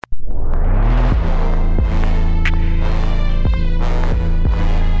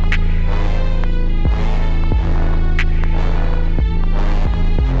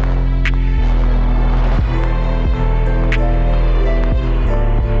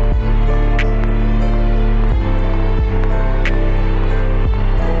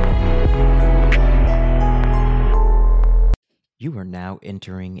now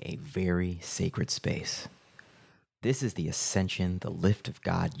entering a very sacred space. This is the Ascension, the Lift of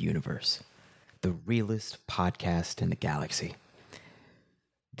God universe, the realest podcast in the galaxy.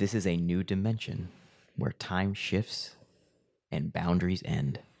 This is a new dimension where time shifts and boundaries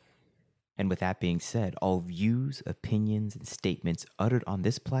end. And with that being said, all views, opinions, and statements uttered on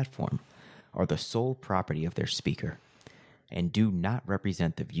this platform are the sole property of their speaker and do not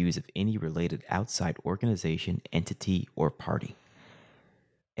represent the views of any related outside organization, entity, or party.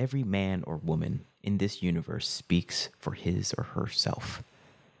 Every man or woman in this universe speaks for his or herself,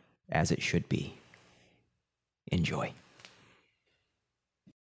 as it should be. Enjoy.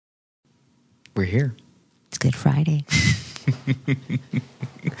 We're here. It's Good Friday.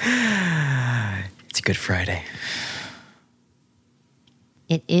 It's Good Friday.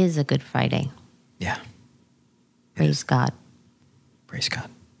 It is a Good Friday. Yeah. Praise God. Praise God.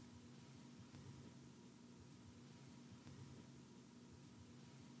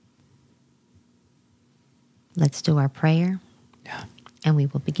 Let's do our prayer. Yeah. And we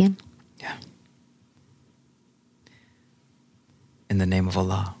will begin. Yeah. In the name of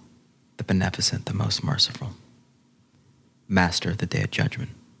Allah, the Beneficent, the Most Merciful, Master of the Day of Judgment,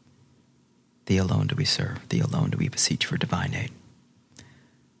 Thee alone do we serve, Thee alone do we beseech for divine aid.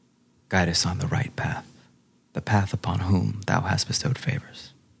 Guide us on the right path, the path upon whom Thou hast bestowed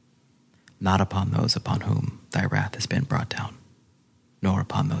favors, not upon those upon whom Thy wrath has been brought down, nor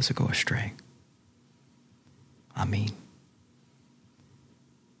upon those who go astray. Ameen.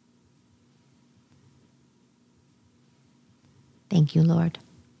 Thank you, Lord.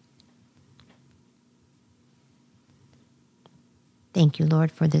 Thank you, Lord,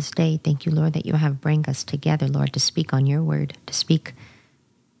 for this day. Thank you, Lord, that you have bring us together, Lord, to speak on your word, to speak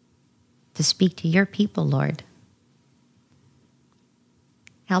to your people, Lord.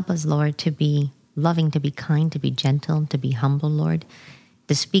 Help us, Lord, to be loving, to be kind, to be gentle, to be humble, Lord,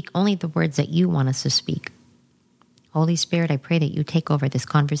 to speak only the words that you want us to speak. Holy Spirit, I pray that you take over this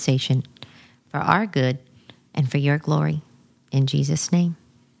conversation for our good and for your glory. In Jesus' name,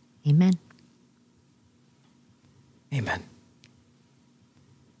 amen. Amen.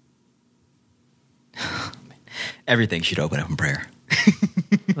 Everything should open up in prayer.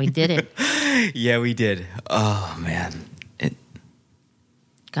 We did it. Yeah, we did. Oh, man.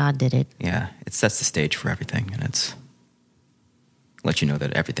 God did it. Yeah, it sets the stage for everything, and it's let you know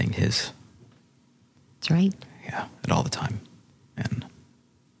that everything is. That's right. Yeah, at all the time. And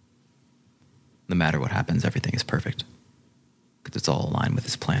no matter what happens, everything is perfect. Because it's all aligned with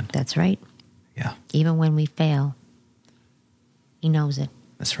his plan. That's right. Yeah. Even when we fail, he knows it.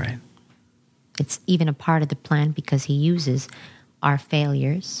 That's right. It's even a part of the plan because he uses our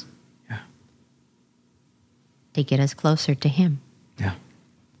failures to get us closer to him. Yeah.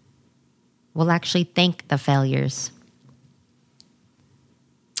 We'll actually thank the failures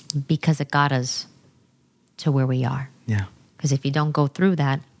because it got us to where we are. Yeah. Because if you don't go through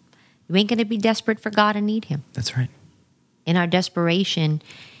that, you ain't going to be desperate for God and need him. That's right. In our desperation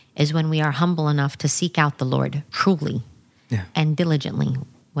is when we are humble enough to seek out the Lord truly and diligently,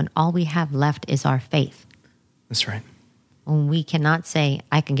 when all we have left is our faith. That's right. When we cannot say,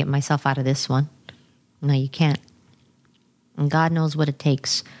 I can get myself out of this one. No, you can't. And God knows what it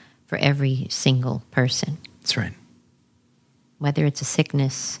takes for every single person. That's right. Whether it's a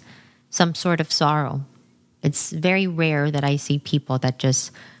sickness, some sort of sorrow. It's very rare that I see people that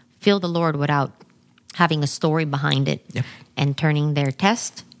just feel the Lord without having a story behind it and turning their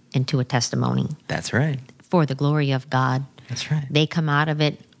test into a testimony. That's right. For the glory of God. That's right. They come out of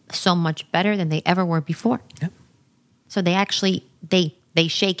it so much better than they ever were before. Yep. So they actually, they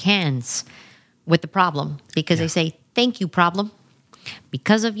shake hands with the problem because they say, thank you, problem.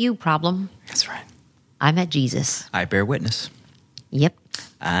 Because of you, problem. That's right. I met Jesus. I bear witness. Yep.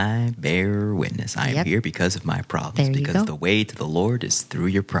 I bear witness. I am here because of my problems. There you because go. The way to the Lord is through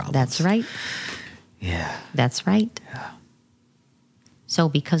your problems. That's right. Yeah. That's right. Yeah. So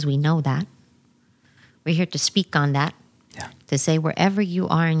because we know that, we're here to speak on that. Yeah. To say wherever you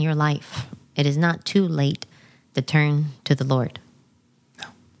are in your life, it is not too late to turn to the Lord. No.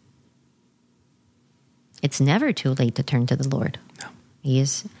 It's never too late to turn to the Lord. No. He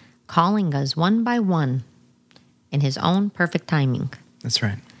is calling us one by one in his own perfect timing. That's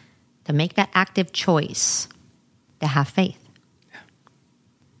right. To make that active choice to have faith.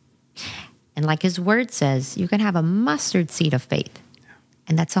 Yeah. And like his word says, you can have a mustard seed of faith. Yeah.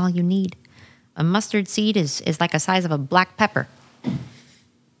 And that's all you need. A mustard seed is like the size of a black pepper.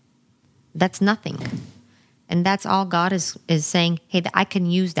 That's nothing. And that's all God is saying, hey, I can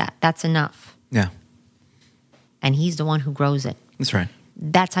use that. That's enough. Yeah. And he's the one who grows it. That's right.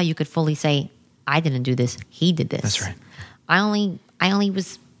 That's how you could fully say, I didn't do this. He did this. That's right.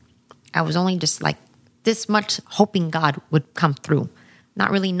 I was only just like this much hoping God would come through,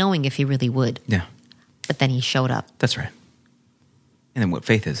 not really knowing if he really would. Yeah. But then he showed up. That's right. And then what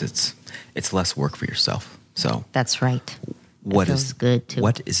faith is, it's less work for yourself. So That's right. what feels is good too.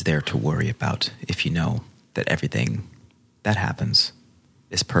 What is there to worry about if you know that everything that happens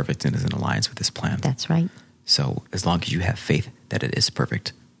is perfect and is in alliance with his plan? That's right. So as long as you have faith that it is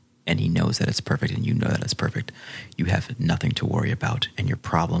perfect, and he knows that it's perfect, and you know that it's perfect, you have nothing to worry about. And your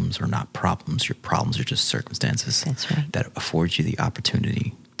problems are not problems. Your problems are just circumstances. That's right. That afford you the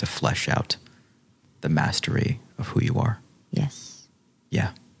opportunity to flesh out the mastery of who you are. Yes.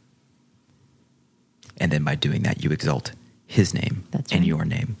 Yeah. And then by doing that, you exalt his name That's and right. your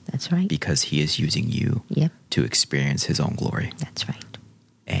name. That's right. Because he is using you Yep. to experience his own glory. That's right.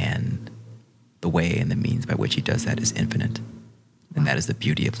 And the way and the means by which he does that is infinite. And that is the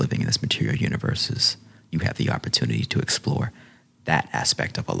beauty of living in this material universe, is you have the opportunity to explore that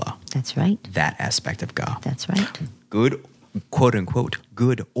aspect of Allah, That's right. that aspect of God. That's right. Good, quote unquote,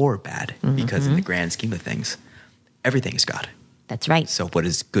 good or bad, Mm-hmm. because in the grand scheme of things, everything is God. That's right. So what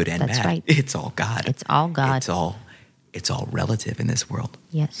is good and That's bad? right. It's all God. It's all God. It's all relative in this world.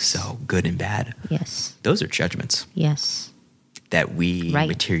 Yes. So good and bad, Yes. those are judgments Yes. that we Right.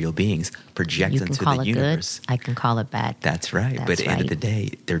 material beings project You can into call the it universe. good. I can call it bad. That's right. That's But at the end of right. the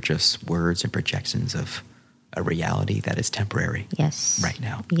day, they're just words and projections of a reality that is temporary Yes. right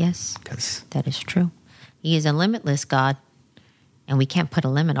now. Yes. Because, That is true. He is a limitless God, and we can't put a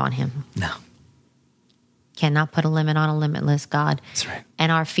limit on him. no, Cannot put a limit on a limitless God. that's right.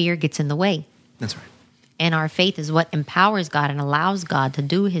 And our fear gets in the way. That's right. And our faith is what empowers God and allows God to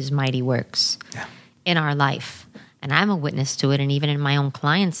do his mighty works Yeah. in our life. And I'm a witness to it. And even in my own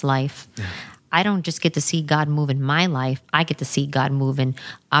client's life, I don't just get to see God move in my life. I get to see God move in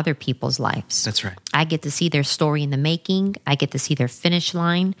other people's lives. That's right. I get to see their story in the making. I get to see their finish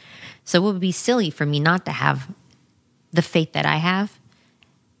line. So it would be silly for me not to have the faith that I have,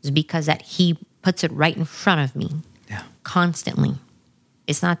 is because that he puts it right in front of me Yeah. constantly.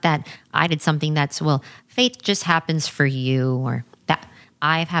 It's not that I did something that's, well, faith just happens for you, or that.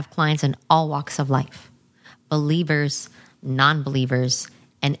 I have clients in all walks of life, believers, non-believers,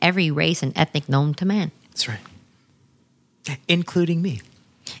 and every race and ethnic known to man, That's right. Including me.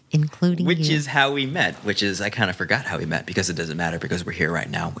 including Which you. is how we met, I kind of forgot how we met, because it doesn't matter, because we're here right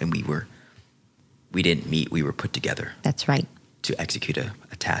now, and we didn't meet, we were put together That's right. to execute a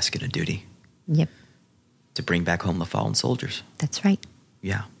task and a duty, Yep, to bring back home the fallen soldiers. that's right.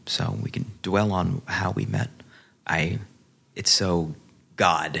 Yeah, so we can dwell on how we met. It's so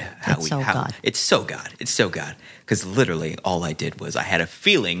God. God. It's so God. It's so God. Because literally all I did was I had a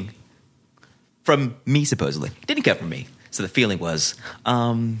feeling from me, supposedly. It didn't come from me. So the feeling was,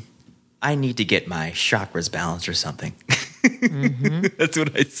 I need to get my chakras balanced or something. Mm-hmm. That's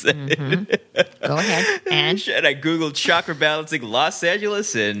what I said. Mm-hmm. Go ahead. And I Googled chakra balancing Los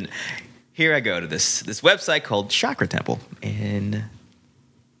Angeles, and here I go to this website called Chakra Temple in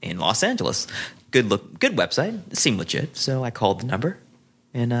Los Angeles. Good website. It seemed legit. So I called the number,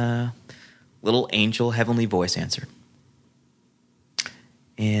 and a little angel heavenly voice answered.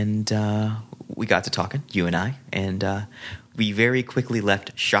 And we got to talking, you and I, and we very quickly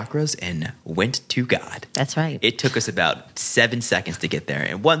left chakras and went to God. that's right. It took us about 7 seconds to get there.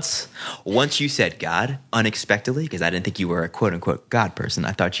 And once you said God, unexpectedly, because I didn't think you were a quote-unquote God person,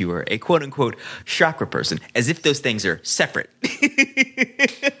 I thought you were a quote-unquote chakra person, as if those things are separate.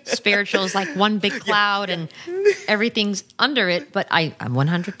 Spiritual is like one big cloud and everything's under it, but I'm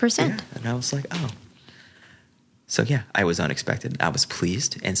 100%. And I was like, oh. So yeah, I was unexpected. I was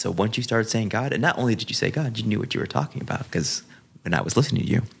pleased. And so once you started saying God, and not only did you say God, you knew what you were talking about, because when I was listening to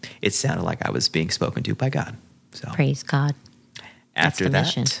you, it sounded like I was being spoken to by God. So Praise God. after the that,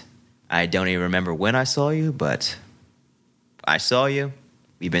 mission. I don't even remember when I saw you, but I saw you.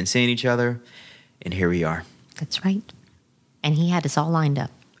 We've been seeing each other, and here we are, That's right. And he had us all lined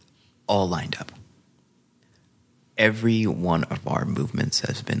up. all lined up. Every one of our movements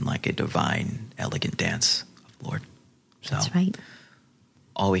has been like a divine, elegant dance of the Lord. So That's right.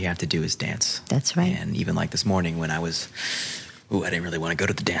 all we have to do is dance. That's right. And even like this morning when I didn't really want to go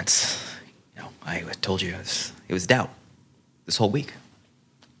to the dance. I told you it was doubt this whole week.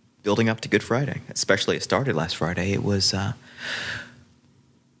 Building up to Good Friday, especially it started last Friday, it was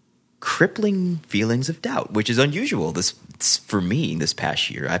crippling feelings of doubt, which is unusual for me this past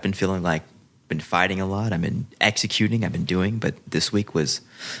year. I've been feeling like I've been fighting a lot. I've been executing. I've been doing. But this week was,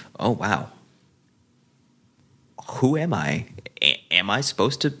 oh, wow. Who am I? Am I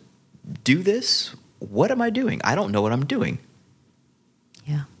supposed to do this? What am I doing? I don't know what I'm doing.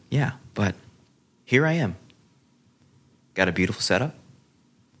 Yeah. Yeah, but here I am. Got a beautiful setup.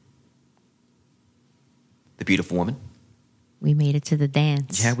 The beautiful woman. We made it to the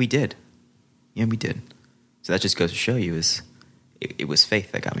dance. Yeah, we did. So that just goes to show you it was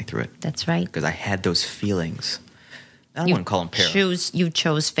faith that got me through it. That's right. Because I had those feelings. I don't want to call them peril. You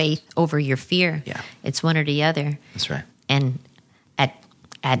chose faith over your fear. Yeah. It's one or the other. That's right. And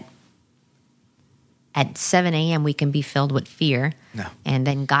at 7 a.m. we can be filled with fear. No. And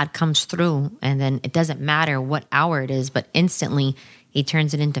then God comes through, and then it doesn't matter what hour it is, but instantly he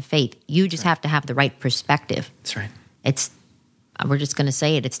turns it into faith. You just have to have the right perspective. That's right. We're just going to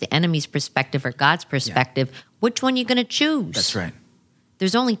say it. It's the enemy's perspective or God's perspective. Yeah. Which one are you going to choose? That's right.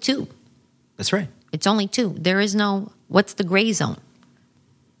 There's only two. That's right. It's only two. There is no, what's the gray zone?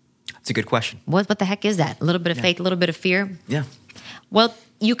 That's a good question. What the heck is that? A little bit of faith, a little bit of fear? Yeah. Well,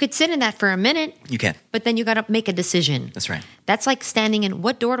 you could sit in that for a minute. You can. But then you got to make a decision. That's right. That's like standing in,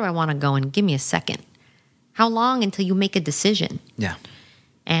 what door do I want to go in? Give me a second. How long until you make a decision? Yeah.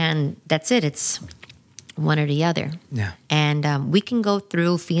 And that's it. It's one or the other. Yeah. And we can go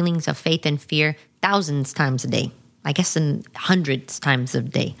through feelings of faith and fear thousands times a day. I guess in hundreds times a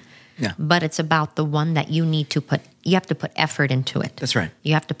day. Yeah. But it's about the one that you have to put effort into it. That's right.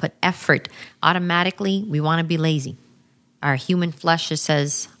 You have to put effort. Automatically, we want to be lazy. Our human flesh just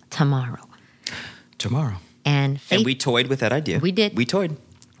says tomorrow. And faith, and we toyed with that idea. We did. We toyed.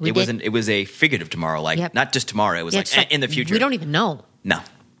 It was a figurative tomorrow, not just tomorrow. It was like in the future. We don't even know. No.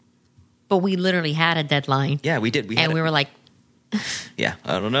 But we literally had a deadline. Yeah, we did. We were like, yeah,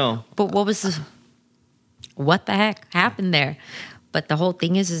 I don't know. But what the heck happened there? But the whole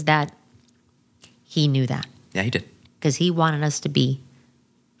thing is that he knew that. Yeah, he did. Because he wanted us to be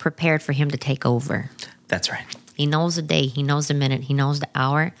prepared for him to take over. That's right. He knows the day, he knows the minute, he knows the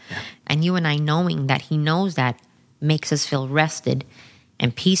hour. Yeah. And you and I knowing that he knows that makes us feel rested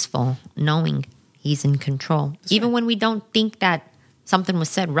and peaceful, knowing he's in control. That's even right. When we don't think that something was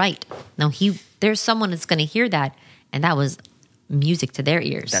said right. No, there's someone that's going to hear that, and that was music to their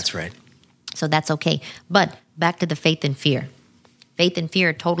ears. That's right. So that's okay. But back to the faith and fear. Faith and fear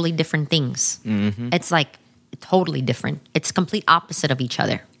are totally different things. Mm-hmm. It's like totally different. It's complete opposite of each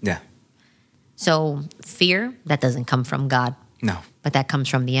other. Yeah. So fear, that doesn't come from God. No. But that comes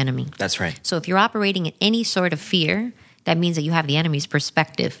from the enemy. That's right. So if you're operating in any sort of fear, that means that you have the enemy's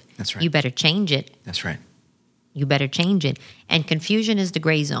perspective. That's right. You better change it. That's right. You better change it. And confusion is the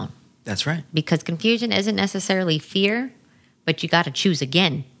gray zone. That's right. Because confusion isn't necessarily fear, but you got to choose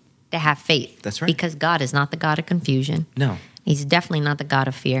again to have faith. That's right. Because God is not the God of confusion. No. He's definitely not the God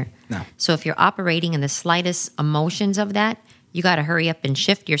of fear. No. So if you're operating in the slightest emotions of that, you got to hurry up and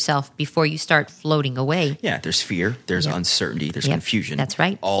shift yourself before you start floating away. Yeah, there's fear, there's uncertainty, there's confusion. That's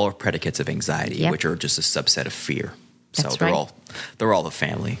right. All are predicates of anxiety, which are just a subset of fear. That's so right. they're all the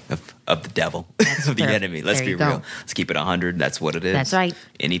family of the devil, of the enemy. Let's be real. Let's keep it 100. That's what it is. That's right.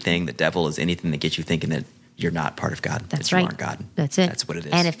 Anything, the devil is anything that gets you thinking that you're not part of God. That's that right. You aren't God. That's it. That's what it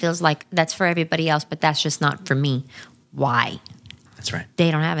is. And it feels like that's for everybody else, but that's just not for me. Why? That's right.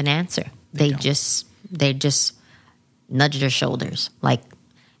 They don't have an answer. They just nudge their shoulders,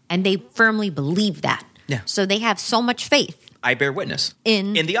 and they firmly believe that. Yeah. So they have so much faith. I bear witness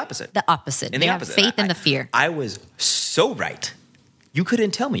in the opposite. The opposite. They have faith in the fear. I was so right. You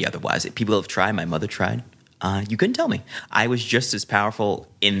couldn't tell me otherwise. People have tried. My mother tried. You couldn't tell me. I was just as powerful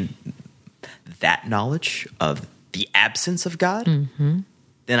in that knowledge of the absence of God than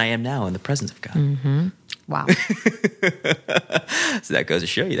I am now in the presence of God. Mm-hmm. Wow. So that goes to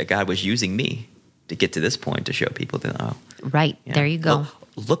show you that God was using me to get to this point to show people that, right. There you go.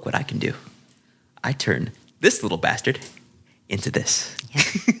 Look what I can do. I turn this little bastard into this.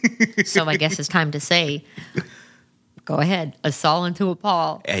 Yeah. So I guess it's time to say, go ahead. A Saul into a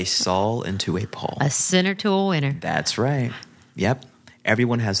Paul. A Saul into a Paul. A sinner to a winner. That's right. Yep.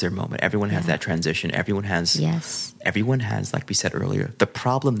 Everyone has their moment. Everyone has that transition. Everyone has, like we said earlier, the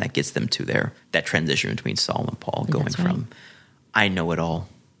problem that gets them to that transition between Saul and Paul, going from, I know it all,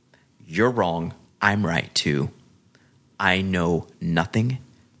 you're wrong, I'm right too, I know nothing,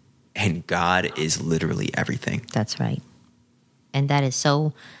 and God is literally everything. That's right. And that is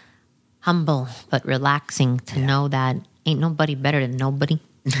so humble but relaxing to know that ain't nobody better than nobody.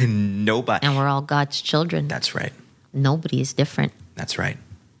 Nobody. And we're all God's children. That's right. Nobody is different. That's right.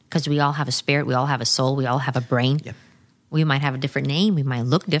 Because we all have a spirit, we all have a soul, we all have a brain. Yep. We might have a different name, we might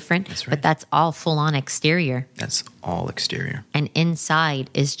look different, that's right. But that's all full-on exterior. That's all exterior. And inside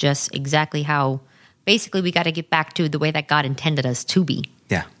is just exactly how, basically we got to get back to the way that God intended us to be.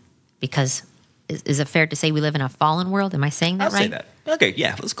 Yeah. Because is it fair to say we live in a fallen world? Am I saying that right? I'll say that. Okay,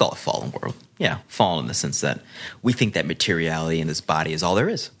 yeah, let's call it fallen world. Yeah, fallen in the sense that we think that materiality in this body is all there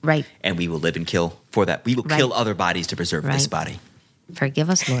is. Right. And we will live and kill for that. We will Right. kill other bodies to preserve this Right. body. Forgive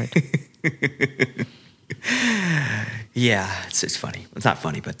us, Lord. Yeah, it's funny. It's not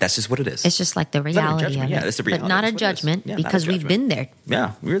funny, but that's just what it is. It's just like the It's not a reality of judgment. it. Yeah, it's the reality. But not a That's what it is. judgment Yeah, not a because we've judgment. been there.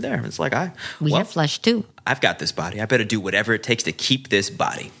 Yeah, we were there. It's like, We have flesh too. I've got this body. I better do whatever it takes to keep this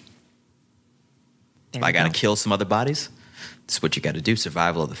body. There If I we got to go. kill some other bodies, that's what you got to do.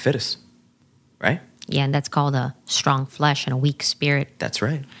 Survival of the fittest, right? Yeah, and that's called a strong flesh and a weak spirit. That's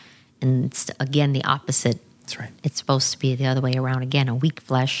right. And it's, again, the opposite. That's right. It's supposed to be the other way around again, a weak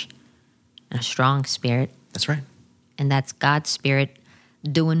flesh and a strong spirit. That's right. And that's God's spirit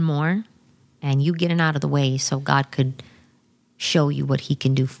doing more and you getting out of the way so God could show you what he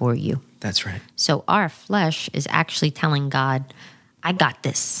can do for you. That's right. So our flesh is actually telling God, I got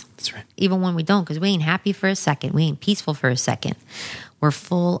this. That's right. Even when we don't, because we ain't happy for a second. We ain't peaceful for a second. We're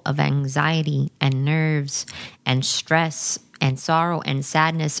full of anxiety and nerves and stress and sorrow and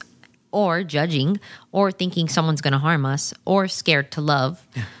sadness or judging or thinking someone's going to harm us or scared to love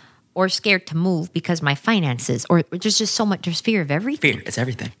or scared to move because my finances or there's just so much, there's fear of everything. Fear. It's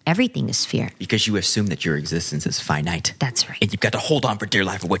everything. Everything is fear. Because you assume that your existence is finite. That's right. And you've got to hold on for dear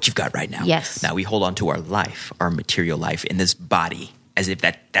life for what you've got right now. Yes. Now we hold on to our life, our material life in this body as if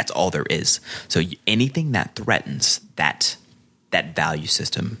that's all there is. So anything that threatens that value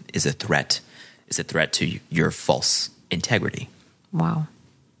system is a threat to your false integrity, Wow.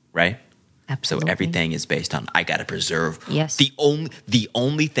 right? Absolutely. So everything is based on I got to preserve. Yes. The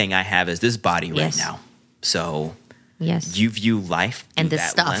only thing I have is this body right Yes. now. So Yes. you view life through And the that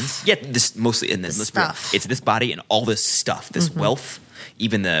stuff. lens. Yeah, this mostly in this stuff. It's this body and all this stuff, this wealth,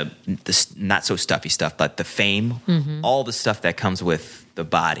 even the not so stuffy stuff, but the fame, all the stuff that comes with the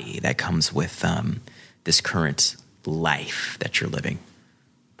body, that comes with this current life that you're living.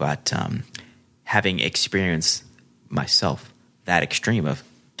 But having experienced myself that extreme of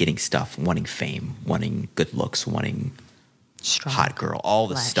getting stuff, wanting fame, wanting good looks, wanting Strong hot girl, all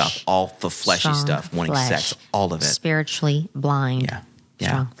the flesh. stuff, all the fleshy Strong stuff, wanting flesh. sex, all of it. Spiritually blind. Yeah. Yeah.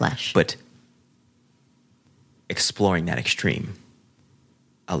 Strong flesh. But exploring that extreme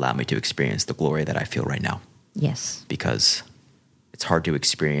allowed me to experience the glory that I feel right now, Yes. because it's hard to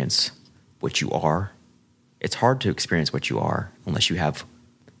experience what you are. It's hard to experience what you are unless you have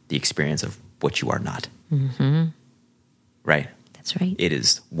the experience of what you are not. Mm-hmm. Right? That's right. It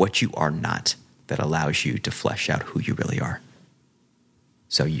is what you are not that allows you to flesh out who you really are.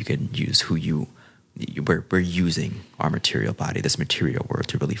 So you can use we're using our material body, this material world,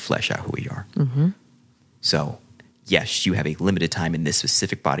 to really flesh out who we are. Mm-hmm. So, yes, you have a limited time in this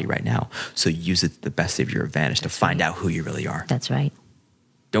specific body right now. So use it to the best of your advantage to find out who you really are. That's right.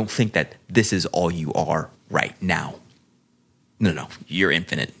 Don't think that this is all you are right now. No. You're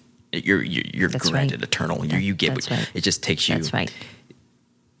infinite. You're That's granted right. eternal. You get That's what, right. it just takes you. That's right.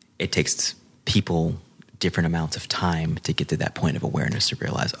 It takes people different amounts of time to get to that point of awareness to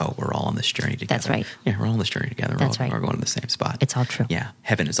realize, oh, we're all on this journey together. That's right. Yeah, we're all on this journey together. That's we're right. going to the same spot. It's all true. Yeah,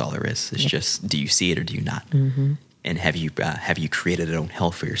 heaven is all there is. It's just, do you see it or do you not? Mm-hmm. And have you created your own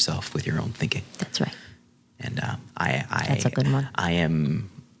hell for yourself with your own thinking? That's right. And That's a good one. I am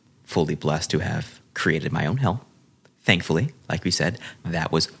fully blessed to have created my own hell. Thankfully, like we said,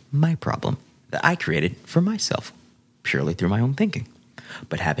 that was my problem that I created for myself, purely through my own thinking.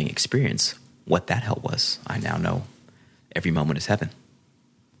 But having experienced what that hell was, I now know every moment is heaven.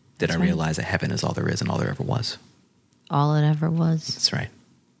 Did That's I right. realize that heaven is all there is and all there ever was? All it ever was. That's right.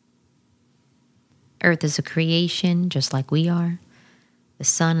 Earth is a creation just like we are. The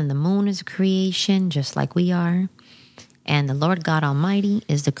sun and the moon is a creation just like we are. And the Lord God Almighty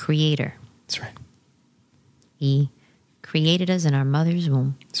is the creator. That's right. He created us in our mother's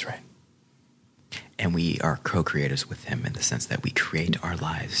womb. That's right. And we are co-creators with him in the sense that we create our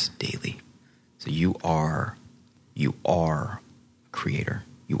lives daily. So you are a creator.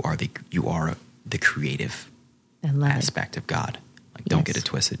 You are the creative I love it. aspect of God. Like, don't get Yes. it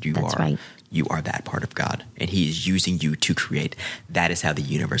twisted. That's right. You are that part of God, and he is using you to create. That is how the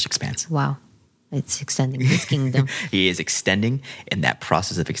universe expands. Wow. It's extending his kingdom. He is extending, and that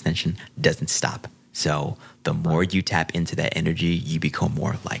process of extension doesn't stop. So the more you tap into that energy, you become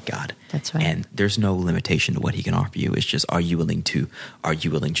more like God. That's right. And there's no limitation to what he can offer you. It's just, are you willing to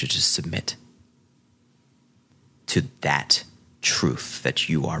just submit to that truth that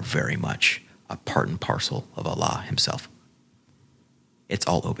you are very much a part and parcel of Allah himself? It's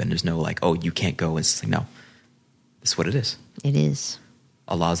all open. There's no like, oh, you can't go. It's like, no, this is what it is. It is.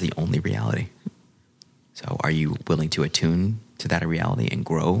 Allah is the only reality. So are you willing to attune to that reality and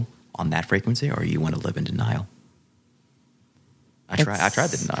grow on that frequency, or you want to live in denial? I tried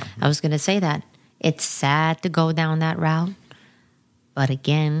the denial. I was going to say that. It's sad to go down that route. But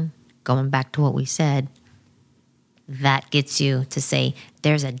again, going back to what we said, that gets you to say,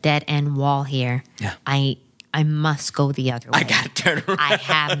 there's a dead end wall here. Yeah. I must go the other way. I got to turn around. I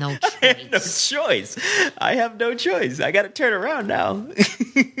have no choice. I have no choice. I got to turn around now.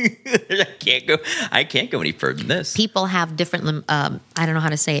 I can't go any further than this. People have different, I don't know how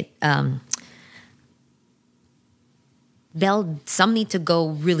to say it. Some need to go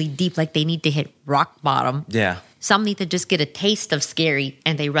really deep, like they need to hit rock bottom. Yeah. Some need to just get a taste of scary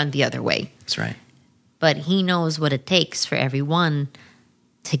and they run the other way. That's right. But he knows what it takes for everyone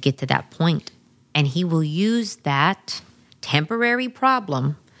to get to that point. And he will use that temporary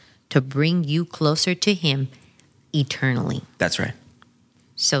problem to bring you closer to him eternally. That's right.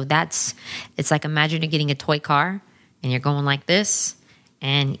 So it's like imagine you're getting a toy car and you're going like this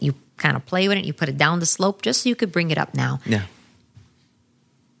and you kind of play with it. You put it down the slope just so you could bring it up now. Yeah.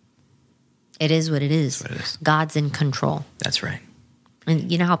 It is what it is. That's what it is. God's in control. That's right. And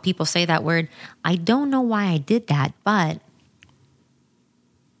you know how people say that word? I don't know why I did that, but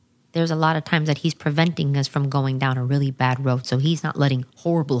there's a lot of times that he's preventing us from going down a really bad road. So he's not letting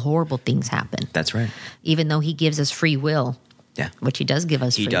horrible, horrible things happen. That's right. Even though he gives us free will. Yeah. Which he does give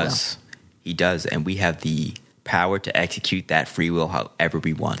us free will. He does. And we have the power to execute that free will however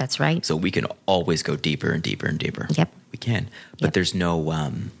we want. That's right. So we can always go deeper and deeper and deeper. Yep. We can. But there's no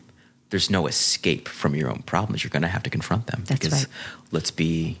escape from your own problems. You're going to have to confront them. That's because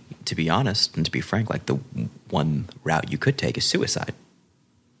right. to be honest and to be frank, like the one route you could take is suicide.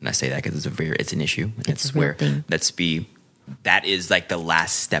 And I say that because it's an issue. It's a real thing. That is like the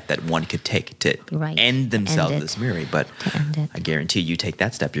last step that one could take to end themselves this misery. But I guarantee you take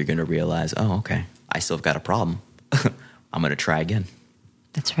that step, you're going to realize, oh, okay, I still have got a problem. I'm going to try again.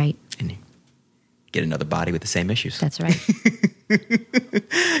 That's right. And get another body with the same issues. That's right.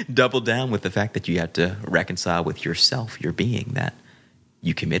 Double down with the fact that you have to reconcile with yourself, your being, that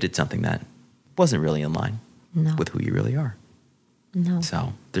you committed something that wasn't really in line with who you really are. No.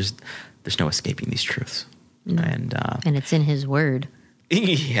 So there's no escaping these truths. No. And it's in his word.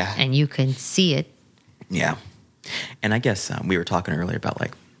 Yeah. And you can see it. Yeah. And I guess we were talking earlier about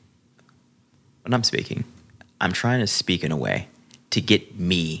like when I'm speaking, I'm trying to speak in a way to get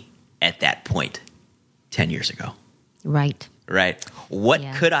me at that point 10 years ago. Right. Right. What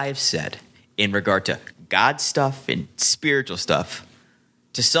could I have said in regard to God stuff and spiritual stuff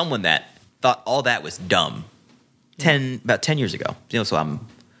to someone that thought all that was dumb about 10 years ago? So I'm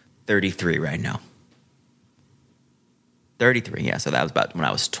 33 right now. 33, yeah. So that was about when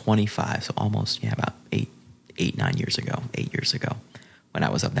I was 25. So almost, about 8 years ago when I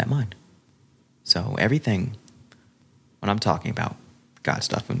was of that mind. So everything, when I'm talking about God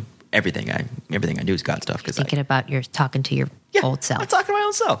stuff and everything I do is God stuff. Thinking about talking to your old self. I'm talking to my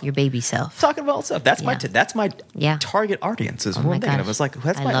own self. Your baby self. Talking about self. That's my target audience is what I'm thinking of. It's like,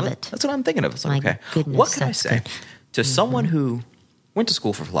 I love it. That's what I'm thinking of. It's like, okay, goodness, what can I say to someone who went to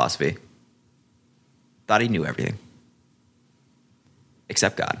school for philosophy, thought he knew everything,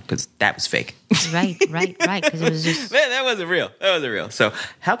 except God, because that was fake. Right. Because it was just that wasn't real. So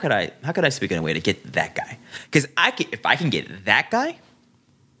how could I speak in a way to get that guy? Because if I can get that guy,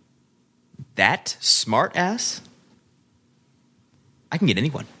 that smart ass, I can get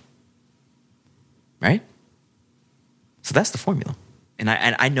anyone. Right? So that's the formula. And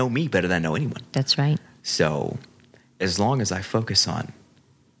I know me better than I know anyone. That's right. So as long as I focus on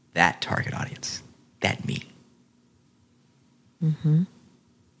that target audience, that me,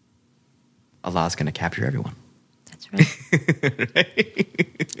 Allah's going to capture everyone. That's right.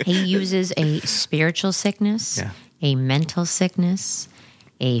 He uses a spiritual sickness, a mental sickness,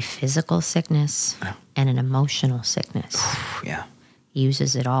 a physical sickness, and an emotional sickness. Yeah. He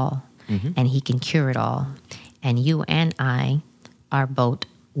uses it all, and he can cure it all. And you and I are both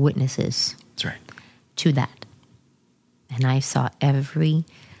witnesses. That's right. To that. And I saw every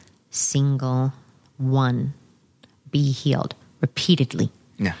single one be healed repeatedly.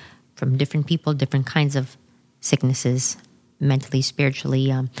 Yeah. From different people, different kinds of sicknesses, mentally,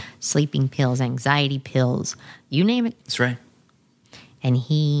 spiritually, sleeping pills, anxiety pills, you name it. That's right. And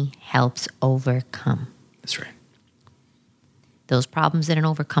he helps overcome. That's right. Those problems didn't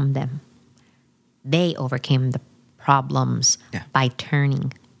overcome them. They overcame the problems by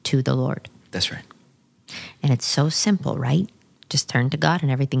turning to the Lord. That's right. And it's so simple, right? Just turn to God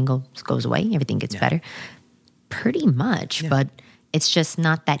and everything goes away. Everything gets better. Pretty much, but it's just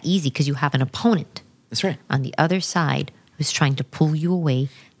not that easy because you have an opponent. That's right. On the other side who's trying to pull you away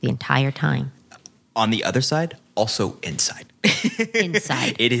the entire time. On the other side, also inside.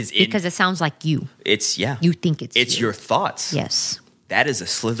 Inside. It is because it sounds like you. It's You think it's your thoughts. Yes. That is a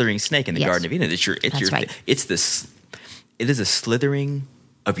slithering snake in the Yes. Garden of Eden. It is a slithering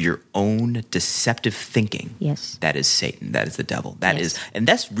of your own deceptive thinking. Yes. That is Satan. That is the devil. Yes. And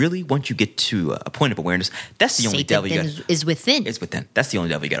that's really, once you get to a point of awareness, that's the only Satan devil you then got. is within. It's within. That's the only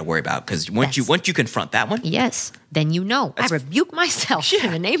devil you got to worry about, because once you confront that one, Yes. Then you know. I rebuke myself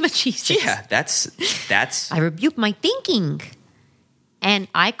in the name of Jesus. yeah, that's I rebuke my thinking. And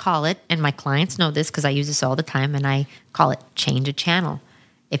I call it, and my clients know this because I use this all the time, and I call it change a channel.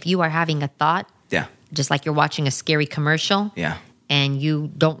 If you are having a thought, yeah, just like you're watching a scary commercial, yeah, and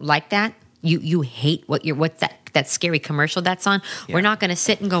you don't like that, you hate what's that scary commercial that's on, Yeah. we're not going to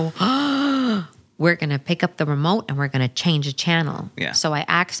sit and go, we're going to pick up the remote and we're going to change a channel. Yeah. So I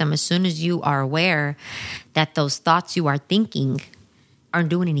ask them, as soon as you are aware that those thoughts you are thinking aren't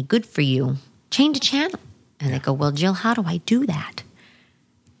doing any good for you, change a channel. And they go, well, Jill, how do I do that?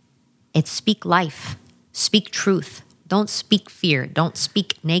 It's speak life, speak truth. Don't speak fear. Don't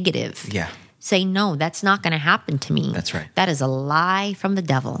speak negative. yeah. Say, no, that's not going to happen to me. That's right. That is a lie from the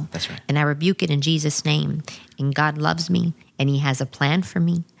devil. That's right. And I rebuke it in Jesus' name. And God loves me, and he has a plan for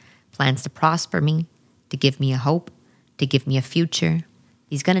me, plans to prosper me, to give me a hope, to give me a future.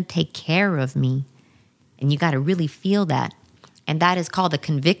 He's going to take care of me. And you got to really feel that. And that is called a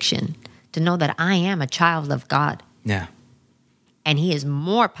conviction, to know that I am a child of God. Yeah. And he is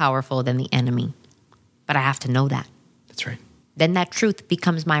more powerful than the enemy. But I have to know that. That's right. Then that truth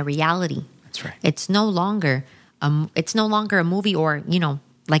becomes my reality. That's right. It's no longer a movie, or,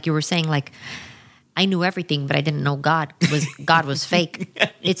 like you were saying, like, I knew everything, but I didn't know God was fake.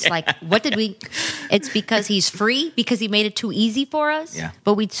 It's like, it's because he's free, because he made it too easy for us. Yeah.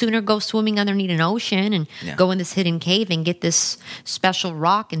 But we'd sooner go swimming underneath an ocean and go in this hidden cave and get this special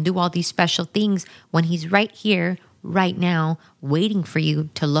rock and do all these special things, when he's right here, right now, waiting for you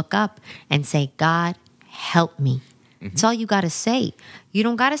to look up and say, God, help me. That's all you got to say. You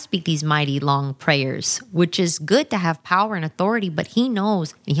don't got to speak these mighty long prayers, which is good to have power and authority, but he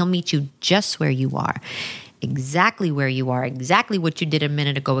knows, and he'll meet you just where you are, exactly where you are, exactly what you did a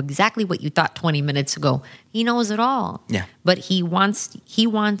minute ago, exactly what you thought 20 minutes ago. He knows it all. Yeah. But he wants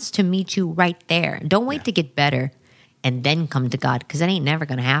to meet you right there. Don't wait to get better and then come to God, because that ain't never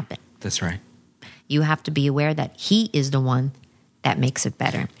going to happen. That's right. You have to be aware that he is the one that makes it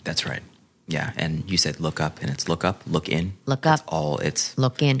better. That's right. Yeah, and you said look up, and it's look up, look in. Look That's up. all. It's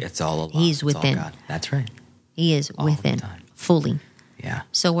Look in. It's all Allah. He's It's all within. God. That's right. He is All within the time. fully. Yeah.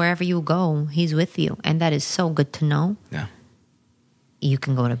 So wherever you go, he's with you. And that is so good to know. Yeah. You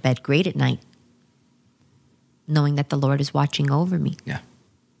can go to bed great at night, knowing that the Lord is watching over me. Yeah.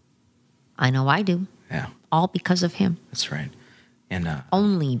 I know I do. Yeah. All because of him. That's right. And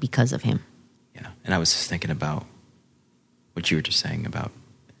Only because of him. yeah. And I was just thinking about what you were just saying about,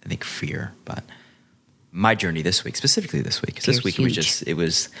 I think, fear, but my journey this week, specifically this week, 'cause this Fear's week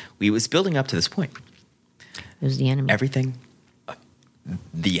huge. we was building up to this point. It was the enemy. Everything,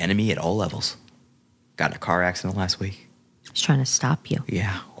 the enemy at all levels. Got in a car accident last week. He's trying to stop you.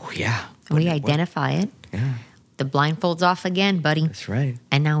 Yeah. Oh, yeah. We identify it. Yeah. The blindfold's off again, buddy. That's right.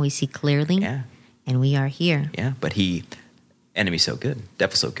 And now we see clearly. Yeah. And we are here. Yeah. But enemy's so good.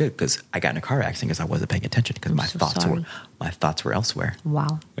 Devil's so good, because I got in a car accident because I wasn't paying attention, because my so thoughts were elsewhere.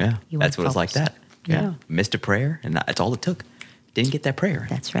 Wow. Yeah. You That's weren't what it's like focused. that. Yeah. Missed a prayer, and that's all it took. Didn't get that prayer.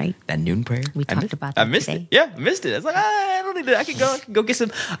 That's right. That noon prayer. We I talked missed- about I that missed today. it. Yeah, I missed it. I was like, I don't need to. I can go get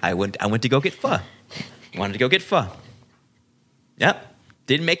some. I went to go get pho. Wanted to go get pho. Yep.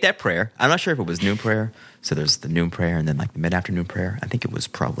 Didn't make that prayer. I'm not sure if it was noon prayer. So there's the noon prayer, and then like the mid-afternoon prayer. I think it was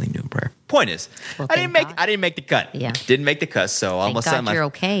probably noon prayer. Point is, Well, I thank didn't God. make the cut. Yeah. Didn't make the cut. So Thank almost God you're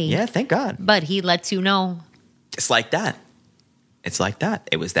okay. Yeah, thank God. But he lets you know. It's like that. It's like that.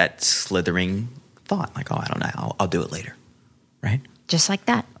 It was that slithering thought, like, oh, I don't know, I'll do it later, right? Just like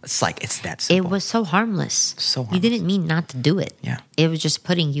that. It's like it's that It simple. was so harmless. So You harmless. didn't mean not to do it. Yeah. It was just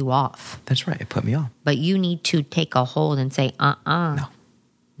putting you off. That's right. It put me off. But you need to take a hold and say,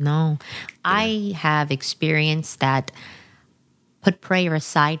 No. I have experienced that put prayer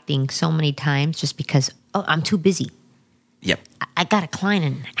aside thing so many times just because, I'm too busy. Yep. I got a client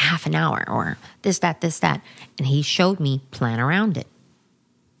in half an hour, or this, that. And he showed me, plan around it.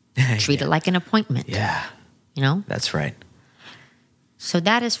 Treat it like an appointment. Yeah. You know? That's right. So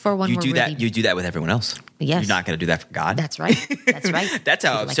that is for when You we're do really... that. You do that with everyone else. Yes. You're not going to do that for God. That's right. That's right. That's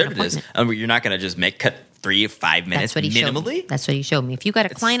how Treat it like absurd an it is. appointment. You're not going to just cut 3 or 5 minutes That's what he showed me. minimally. That's what he showed me. If you got a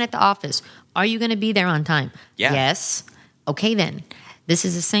client at the office, are you going to be there on time? Yeah. Yes. Okay, then. This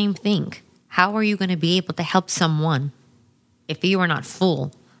is the same thing. How are you going to be able to help someone if you are not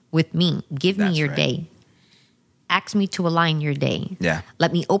full with me? Give me That's your right. day. Ask me to align your day. Yeah.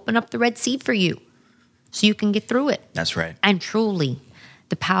 Let me open up the Red Sea for you. so you can get through it. That's right. And truly,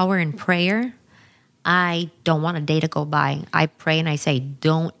 the power in prayer, I don't want a day to go by. I pray and I say,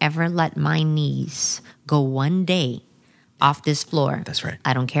 don't ever let my knees go one day off this floor. That's right.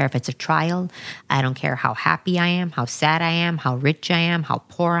 I don't care if it's a trial. I don't care how happy I am, how sad I am, how rich I am, how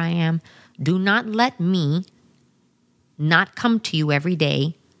poor I am. Do not let me not come to you every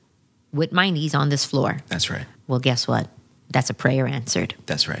day with my knees on this floor. That's right. Well, guess what? That's a prayer answered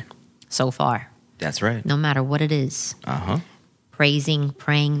That's right. so far. That's right. No matter what it is. Uh-huh. Praising,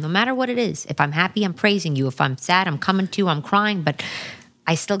 praying, no matter what it is. If I'm happy, I'm praising you. If I'm sad, I'm coming to you, I'm crying. But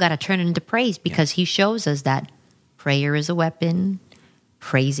I still got to turn it into praise because he shows us that prayer is a weapon.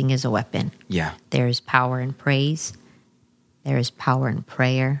 Praising is a weapon. Yeah. There is power in praise. There is power in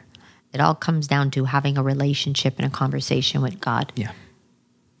prayer. It all comes down to having a relationship and a conversation with God. Yeah.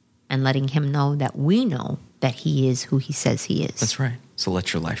 And letting him know that we know that he is who he says he is. That's right. So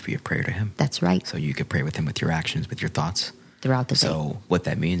let your life be a prayer to him. That's right. So you can pray with him with your actions, with your thoughts. Throughout the day. So what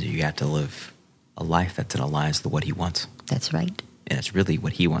that means is you have to live a life that's in alliance with what he wants. That's right. And it's really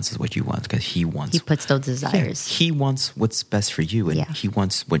what he wants is what you want because he wants. He puts those desires. He wants what's best for you, and Yeah. he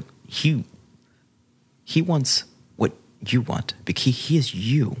wants what he wants what you want because he is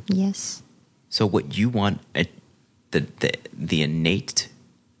you. Yes. So what you want, the innate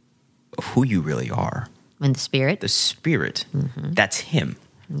of who you really are, In the spirit. the spirit, that's him.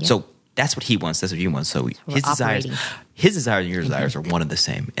 Yeah. So that's what he wants. That's what you want. So we're his desires, operating. his desires and your desires are one and the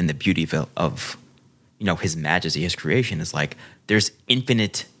same. And the beauty of his majesty, his creation is like there's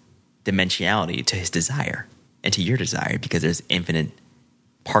infinite dimensionality to his desire and to your desire because there's infinite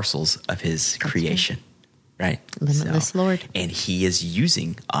parcels of his creation, right? Limitless Lord. And he is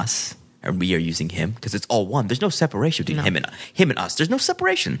using us, and we are using him because it's all one. There's no separation between No. him and us. There's no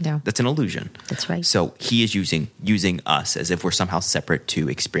separation. No. That's an illusion. That's right. So he is using us as if we're somehow separate to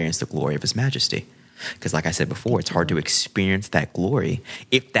experience the glory of his majesty. Because like I said before, it's hard to experience that glory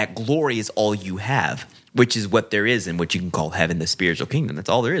if that glory is all you have, which is what there is in what you can call heaven, the spiritual kingdom. That's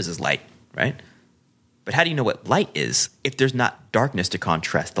all there is light, right? But how do you know what light is if there's not darkness to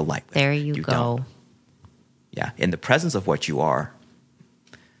contrast the light with? There you go. don't. Yeah, in the presence of what you are,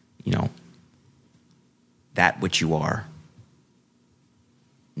 that which you are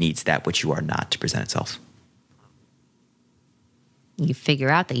needs that which you are not to present itself. You figure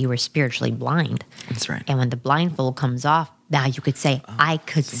out that you were spiritually blind. That's right. And when the blindfold comes off, now you could say, I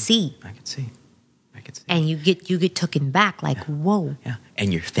could see. I can see. And you get taken back like, whoa. Yeah,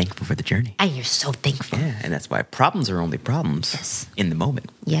 and you're thankful for the journey. And you're so thankful. Yeah, and that's why problems are only problems Yes. in the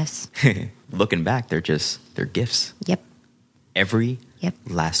moment. Yes. Looking back, they're gifts. Yep. Every Yep.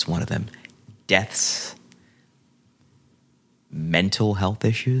 last one of them. Deaths, mental health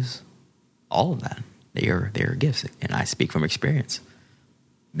issues, all of that. They are gifts. And I speak from experience.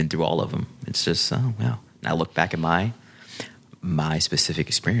 Been through all of them. It's just, oh, wow. And I look back at my specific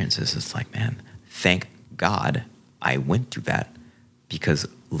experiences. It's like, man, thank God I went through that because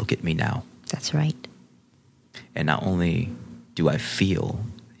look at me now. That's right. And not only do I feel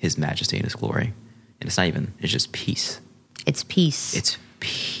his majesty and his glory, and it's just peace. It's peace. It's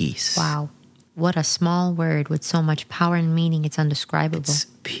peace. Wow. What a small word with so much power and meaning. It's undescribable. It's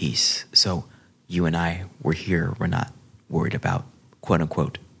peace. So you and I, we're here. We're not worried about, quote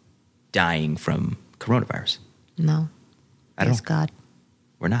unquote, dying from coronavirus. No. At Yes, all. God.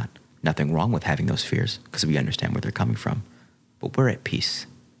 We're not. Nothing wrong with having those fears because we understand where they're coming from. But we're at peace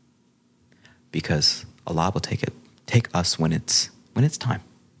because Allah will take us when it's time.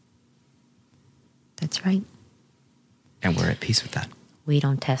 That's right. And we're at peace with that. We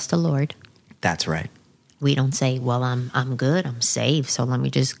don't test the Lord. That's right. We don't say, well, I'm good, I'm saved, so let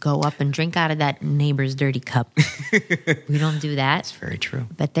me just go up and drink out of that neighbor's dirty cup. We don't do that. It's very true.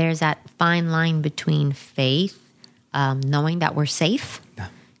 But there's that fine line between faith, knowing that we're safe, Yeah.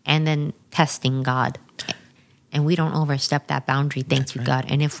 and then testing God. And we don't overstep that boundary, thank That's you, right. God.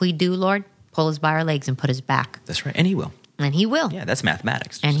 And if we do, Lord, pull us by our legs and put us back. That's right. And he will. And he will. Yeah, that's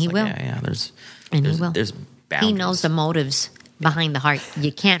mathematics. And It's he like, will. Yeah, there's He will. There's boundaries. He knows the motives behind the heart.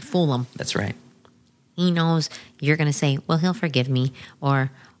 You can't fool him. That's right. He knows you're going to say, well, he'll forgive me,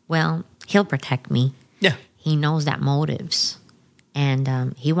 or, well, he'll protect me. Yeah. He knows that motives.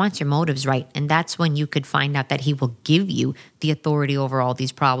 And he wants your motives right. And that's when you could find out that he will give you the authority over all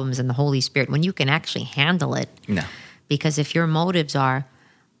these problems and the Holy Spirit, when you can actually handle it. No. Because if your motives are,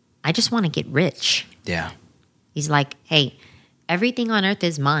 I just want to get rich. Yeah. He's like, hey, everything on earth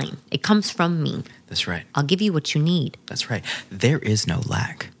is mine. It comes from me. That's right. I'll give you what you need. That's right. There is no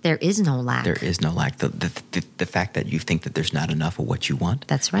lack. There is no lack. There is no lack. The fact that you think that there's not enough of what you want.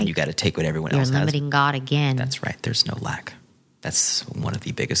 That's right. And you got to take what everyone You're else has. limiting God again. That's right. There's no lack. That's one of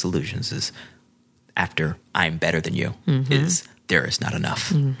the biggest illusions is after I'm better than you is there is not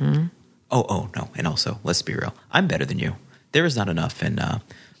enough. Oh, no. And also, let's be real. I'm better than you. There is not enough. And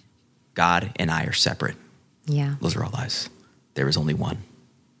God and I are separate. Yeah. Those are all lies. There is only one.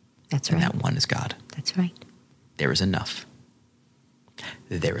 That's And right. that one is God. That's right. There is enough.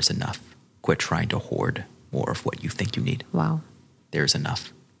 There is enough. Quit trying to hoard more of what you think you need. Wow. There is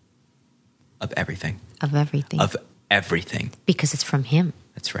enough of everything. Of everything. Of everything. Because it's from him.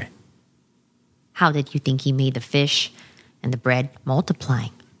 That's right. How did you think he made the fish and the bread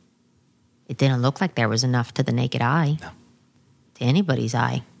multiplying? It didn't look like there was enough to the naked eye, No. to anybody's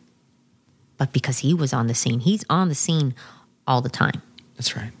eye. But because he was on the scene, he's on the scene all the time.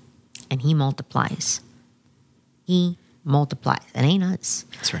 That's right. And he multiplies. He multiplies. It ain't us.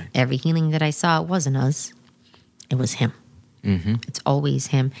 That's right. Every healing that I saw, it wasn't us. It was him. It's always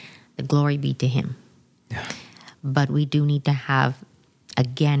him. The glory be to him. Yeah. But we do need to have,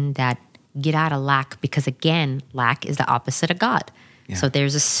 again, that get out of lack, because, again, lack is the opposite of God. Yeah. So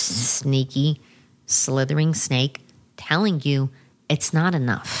there's a sneaky, slithering snake telling you it's not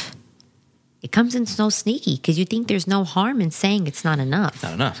enough. It comes in so sneaky because you think there's no harm in saying it's not enough.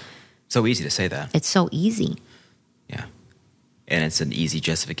 Not enough. So easy to say that. It's so easy. Yeah. And it's an easy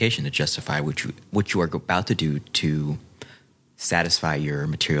justification to justify what you are about to do to satisfy your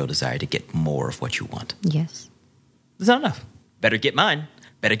material desire to get more of what you want. Yes. It's not enough. Better get mine.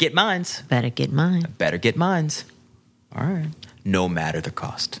 Better get mines. Better get mine. Better get mines. All right. No matter the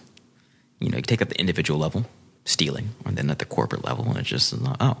cost. You take up the individual level, stealing, and then at the corporate level, and it's just,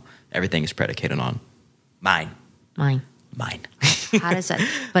 everything is predicated on mine. Mine. How does that?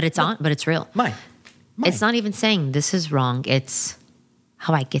 But it's real. Mine. It's not even saying this is wrong. It's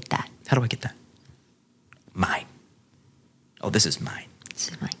how I get that. How do I get that? Mine. Oh, this is mine. This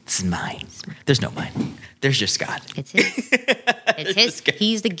is mine. This is mine. There's no mine. There's just God. It's his. It's his.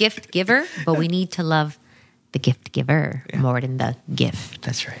 He's the gift giver, but we need to love the gift giver more than the gift.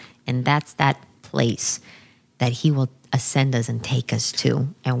 That's right. And that's that place that he will ascend us and take us to.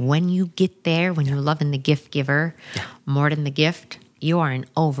 And when you get there, when you're loving the gift giver more than the gift, you are in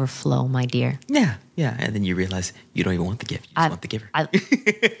overflow, my dear. Yeah. Yeah. And then you realize you don't even want the gift. You just want the giver.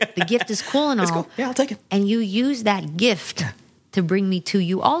 The gift is cool and all. It's cool. Yeah, I'll take it. And you use that gift to bring me to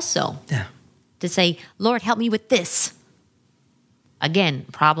you also. Yeah. To say, Lord, help me with this. Again,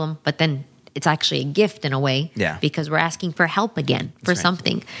 problem, but then it's actually a gift in a way. Yeah. Because we're asking for help again, for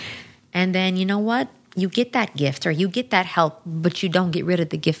something. And then, you know what? You get that gift or you get that help, but you don't get rid of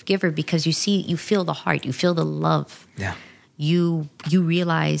the gift giver because you feel the heart, you feel the love. Yeah. You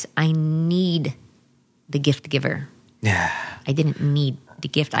realize I need the gift giver. Yeah. I didn't need the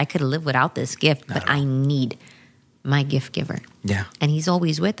gift. I could live without this gift, but I need my gift giver. Yeah. And he's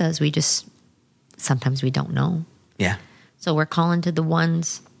always with us. Sometimes we don't know. Yeah. So we're calling to the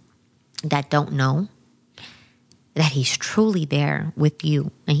ones that don't know that he's truly there with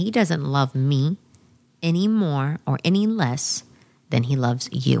you. And he doesn't love me any more or any less than he loves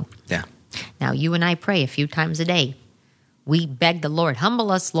you. Yeah. Now, you and I pray a few times a day. We beg the Lord,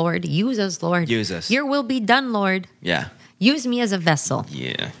 humble us, Lord. Use us, Lord. Use us. Your will be done, Lord. Yeah. Use me as a vessel.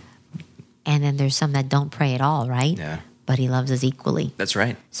 Yeah. And then there's some that don't pray at all, right? Yeah. But he loves us equally. That's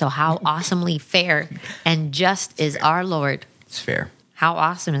right. So how awesomely fair and just is our Lord. It's fair. How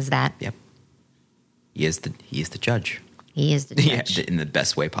awesome is that? Yep. He is the judge. He is the judge. Yeah, in the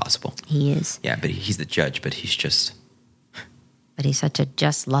best way possible. He is. Yeah, but he's the judge, but he's just But he's such a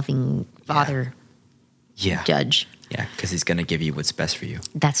just, loving father judge. Yeah, because he's going to give you what's best for you.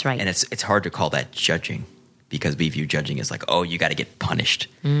 That's right. And it's hard to call that judging because we view judging as like, oh, you got to get punished.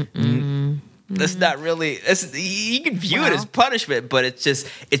 That's not really. You can view it as punishment, but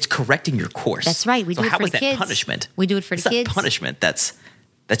it's correcting your course. That's right. We do it for the kids. How is that punishment? We do it for the kids. It's not punishment. That's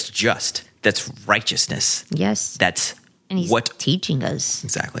just. That's righteousness. Yes. That's and he's teaching us.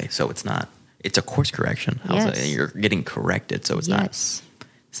 Exactly. So it's not. It's a course correction. Yes. You're getting corrected, so it's not.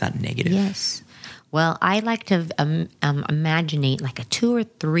 It's not negative. Yes. Well, I like to imaginate like a 2 or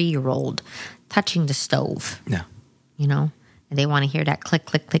 3-year-old touching the stove. Yeah. You know, and they want to hear that click,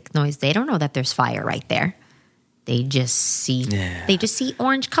 click, click noise. They don't know that there's fire right there. They just see. Yeah. They just see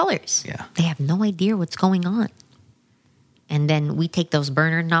orange colors. Yeah. They have no idea what's going on. And then we take those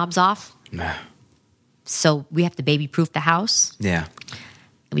burner knobs off. Yeah. So we have to baby-proof the house. Yeah.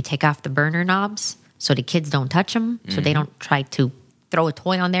 We take off the burner knobs so the kids don't touch them, so they don't try to throw a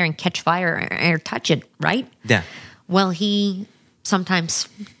toy on there and catch fire or touch it, right? Yeah. Well, he sometimes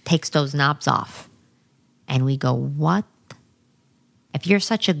takes those knobs off. And we go, what? If you're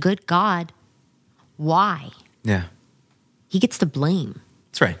such a good God, why? Yeah. He gets the blame.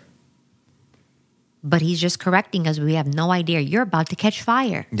 That's right. But he's just correcting us. We have no idea. You're about to catch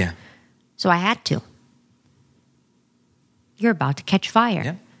fire. Yeah. So I had to. you're about to catch fire.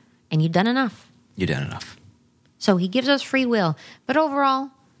 Yeah. And you've done enough. You've done enough. So he gives us free will. But overall,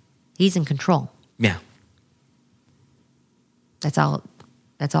 he's in control. Yeah. That's all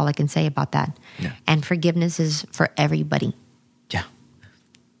I can say about that. Yeah. And forgiveness is for everybody. Yeah.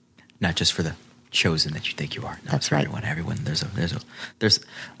 Not just for the chosen that you think you are. No, That's it's for right. Everyone. There's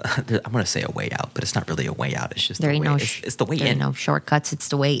I'm going to say a way out, but it's not really a way out. It's just There the ain't way, no it's the way there in. ain't no shortcuts. It's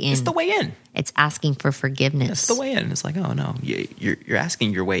the way in. It's the way in. It's asking for forgiveness. It's the way in. It's like, oh no, you're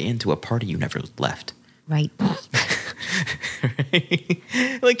asking your way into a party you never left. Right.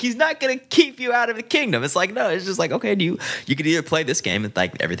 Like he's not gonna keep you out of the kingdom. It's like, no, it's just like, okay, you could either play this game and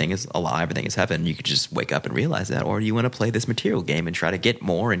like everything is Allah, everything is heaven. You could just wake up and realize that, or you want to play this material game and try to get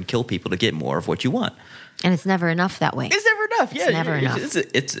more and kill people to get more of what you want. And it's never enough that way. It's never enough. Yeah, It's never enough.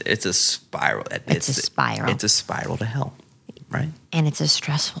 It's a spiral. It's a spiral. It's a spiral to hell, right? And it's a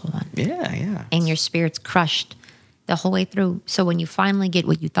stressful one. Yeah. And your spirit's crushed the whole way through. So when you finally get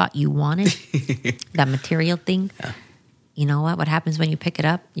what you thought you wanted, that material thing, you know what? What happens when you pick it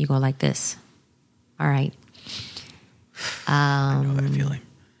up? You go like this. All right. I know that feeling.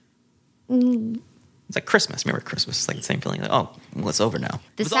 It's like Christmas. Remember Christmas? It's like the same feeling. Like, oh, well, it's over now.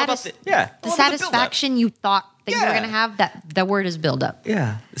 The It was all about satis- the The build-up. satisfaction you thought that you were Yeah. going to have, that the word is build up.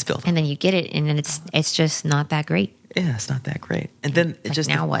 Yeah, it's built up. And then you get it, and then it's just not that great. Yeah, it's not that great. And then it Like, just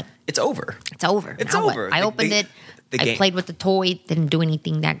now what? It's over. It's over. It's Now what? over. I The- opened the- it. the I game- played with the toy. Didn't do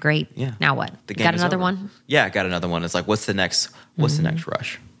anything that great. Yeah. Now what? The You game got is another over. one? Yeah, I got another one. It's like, what's the next? What's the next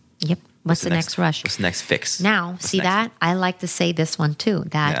rush? Yep. What's the next rush? What's the next fix? Now, What's see next? that? I like to say this one too.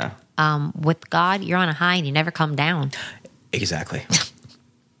 That with God, you're on a high and you never come down. Exactly.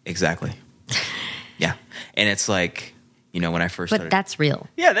 Exactly. Yeah, and it's like, when I first But started. that's real.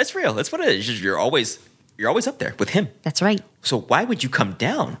 Yeah, that's real. That's what it is. It's just you're always up there with Him. That's right. So why would you come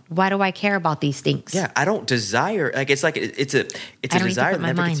down? Why do I care about these things? Yeah, I don't desire. Like it's a I don't need desire to put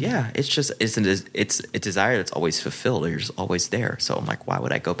that my never gets. mind. Yeah, it's a desire that's always fulfilled. Or you're just always there. So I'm like, why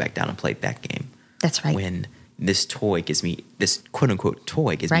would I go back down and play that game? That's right. When this toy gives me this quote unquote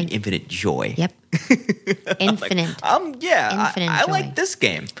toy gives Right. me infinite joy. Yep. Infinite. Infinite I joy. like this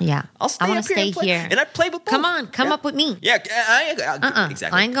game. Yeah. I'll stay I wanna up here stay and play. here. And I play with both. Come on, come Yeah. up with me. Yeah, exactly.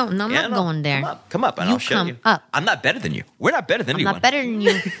 I ain't going. No, I'm Yeah, not no, going there. Come up, and You I'll show come you. up. I'm not better than you. We're not better than I'm anyone. not better than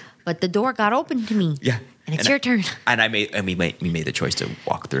you, but the door got open to me. Yeah, And it's your turn. And we made the choice to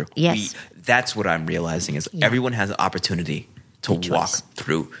walk through. Yes. That's what I'm realizing is Yeah. everyone has an opportunity to Good walk choice.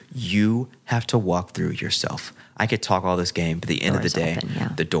 through. You have to walk through yourself. I could talk all this game, but at the end of the Door's day, open, yeah.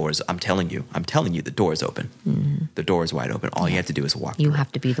 the doors. I'm telling you, the door is open. The door is wide open. All you have to do is walk. You through.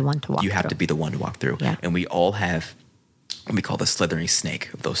 have to be the one to walk. You have to through. be the one to walk through. Yeah. And we all have what we call the slithering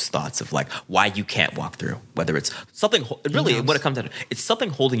snake of those thoughts of like why you can't walk through. Whether it's something really knows? what it comes down to, it's something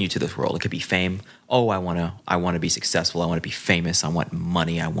holding you to this world. It could be fame. Oh, I wanna be successful. I want to be famous. I want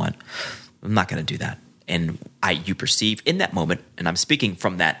money. I'm not gonna do that. And you perceive in that moment, and I'm speaking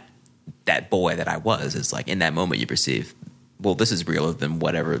from that boy that I was, is like in that moment you perceive, well, this is realer than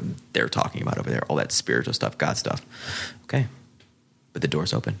whatever they're talking about over there, all that spiritual stuff, God stuff. Okay. But the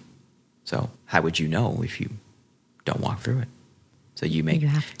door's open. So how would you know if you don't walk through it? So you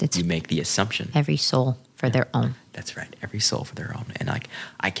make the assumption. Every soul for their own. That's right. Every soul for their own. And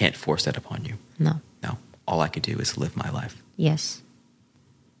I can't force that upon you. No. No. All I could do is live my life. Yes.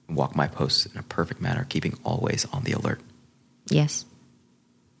 Walk my posts in a perfect manner, keeping always on the alert. Yes.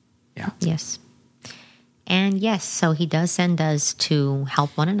 Yeah. Yes. And yes, so he does send us to help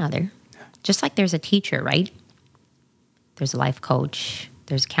one another. Just like there's a teacher, right? There's a life coach,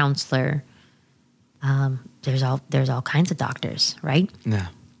 there's a counselor, there's all kinds of doctors, right? Yeah.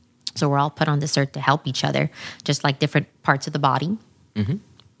 So we're all put on this earth to help each other, just like different parts of the body. Mm-hmm.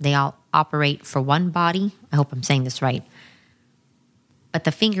 They all operate for one body. I hope I'm saying this right. But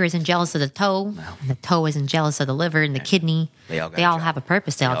the finger isn't jealous of the toe, and the toe isn't jealous of the liver and the kidney. They all got They a all job. have a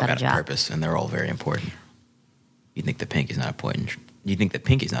purpose. They all got a job. purpose, and they're all very important. You think the pinky's not important? You think the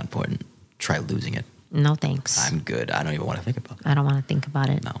pinky's not important? Try losing it. No thanks. I'm good. I don't even want to think about that. I don't want to think about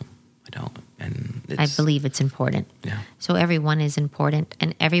it. No, I don't. And I believe it's important. Yeah. So everyone is important,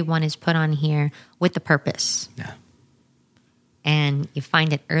 and everyone is put on here with a purpose. Yeah. And you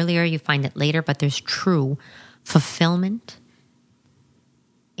find it earlier, you find it later, but there's true fulfillment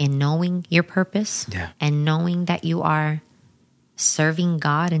in knowing your purpose. Yeah. And knowing that you are serving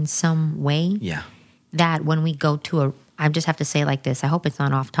God in some way. Yeah. That when we go to I just have to say it like this, I hope it's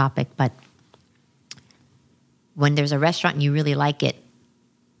not off topic, but when there's a restaurant and you really like it,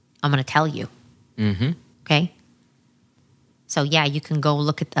 I'm going to tell you. Mm-hmm. Okay? So yeah, you can go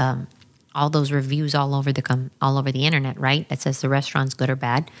look at all those reviews all over the internet, right? That says the restaurant's good or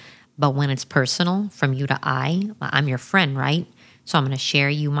bad. But when it's personal, from you to I'm your friend, right? So I'm going to share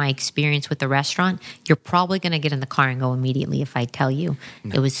you my experience with the restaurant. You're probably going to get in the car and go immediately if I tell you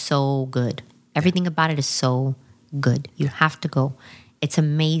it was so good. Everything about it is so good. You have to go. It's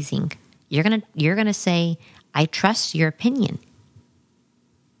amazing. You're going to say, I trust your opinion.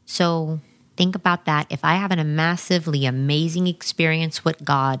 So think about that. If I have a massively amazing experience with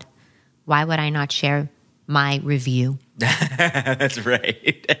God, why would I not share my review? That's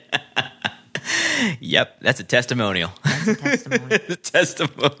right. Yep, that's a testimonial. That's a testimony. A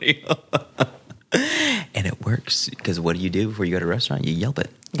testimonial. And it works because what do before you go to a restaurant? You Yelp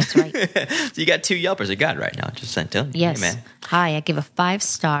it. That's right. So you got 2 Yelpers at God right now. Just sent to him. Yes. Hey, man. Hi, I give a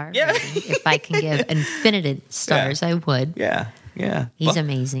 5-star. Yeah. rating. If I can give infinited stars, I would. Yeah. He's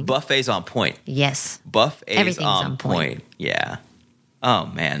amazing. Buffet's on point. Yes. Buffet's Everything's on on point. point. Yeah. Oh,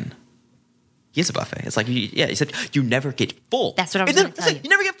 man. He is a buffet. It's like, he said, you never get full. That's what I was going to tell you. You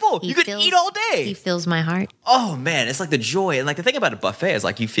never get full. You could eat all day. He fills my heart. Oh, man. It's like the joy. And like the thing about a buffet is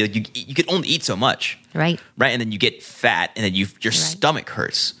like you feel you can only eat so much. Right. Right. And then you get fat and then your stomach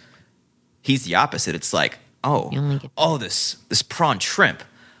hurts. He's the opposite. It's like, this prawn shrimp.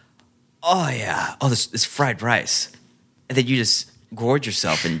 Oh, yeah. Oh, this fried rice. And then you just gorge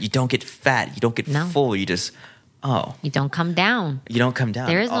yourself and you don't get fat. You don't get full. You just, you don't come down. You don't come down.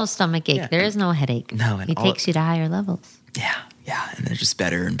 There is no stomach ache. Yeah. There is no headache. No. He takes you to higher levels. Yeah. And there's just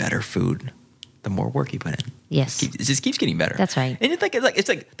better and better food the more work you put in. Yes. It just keeps getting better. That's right. And it's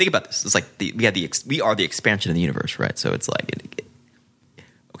like think about this. It's like we are the expansion of the universe, right? So it's like,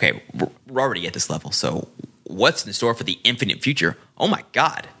 okay, we're already at this level. So what's in store for the infinite future? Oh my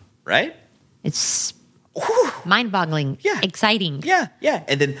God, right? It's mind-boggling. Yeah. Exciting. Yeah.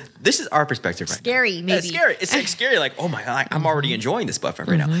 And then this is our perspective right scary, now. Maybe. Scary. It's like scary. Like, oh my God, I'm already enjoying this buffet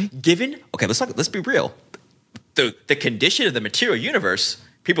right now. Let's be real. The condition of the material universe,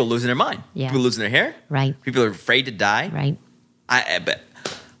 people are losing their mind. Yeah. People are losing their hair. Right. People are afraid to die. Right.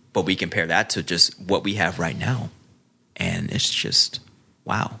 But we compare that to just what we have right now. And it's just,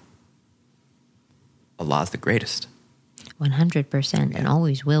 wow. Allah's the greatest. 100% and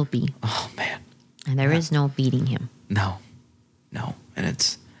always will be. Oh, man. And there is no beating him. No.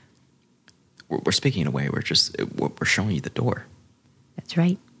 And we're speaking in a way where we're showing you the door. That's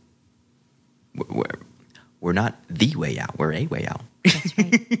right. We're not the way out. We're a way out. That's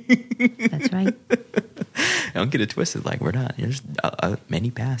right. That's right. Don't get it twisted. Like, we're not. There's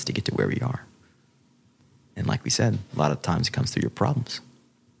many paths to get to where we are. And like we said, a lot of times it comes through your problems.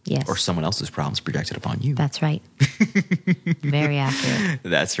 Yes. Or someone else's problems projected upon you. That's right. Very accurate.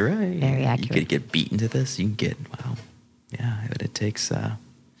 That's right. Very accurate. You could get beaten to this. You can get, wow. Yeah, but it takes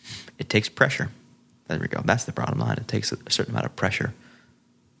pressure. There we go. That's the bottom line. It takes a certain amount of pressure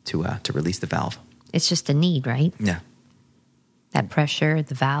to release the valve. It's just a need, right? Yeah. That pressure,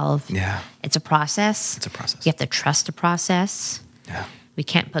 the valve. Yeah. It's a process. It's a process. You have to trust the process. Yeah. We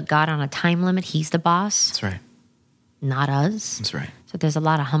can't put God on a time limit. He's the boss. That's right. Not us. That's right. So there's a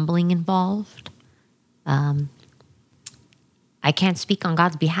lot of humbling involved. I can't speak on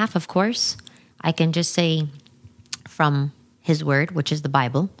God's behalf, of course. I can just say from his word, which is the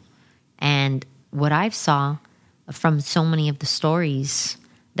Bible, and what I've saw from so many of the stories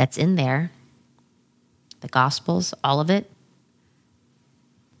that's in there, the Gospels, all of it,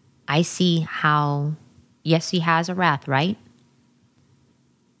 I see how, yes, he has a wrath, right?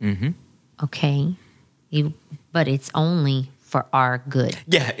 Mm-hmm. Okay. But it's only for our good.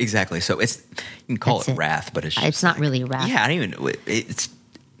 Yeah, exactly. So you can call it wrath, but it's not really wrath. Yeah, I don't even know. It's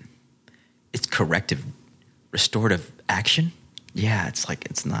corrective, restorative action. Yeah, it's like,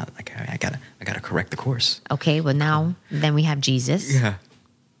 it's not like I gotta correct the course. Okay, well then we have Jesus. Yeah.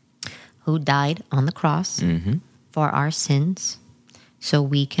 Who died on the cross for our sins so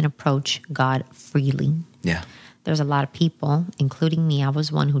we can approach God freely. Yeah. There's a lot of people, including me. I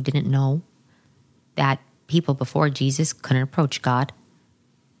was one who didn't know that people before Jesus couldn't approach God.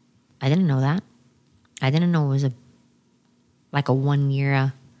 I didn't know that. I didn't know it was like a one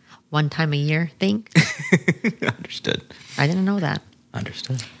time a year thing. Understood. I didn't know that.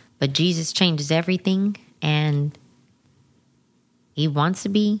 Understood. But Jesus changes everything, and he wants to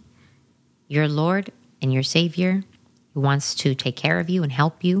be your Lord and your Savior. He wants to take care of you and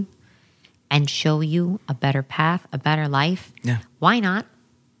help you and show you a better path, a better life. Yeah. Why not?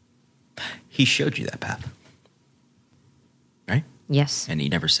 He showed you that path. Right? Yes. And he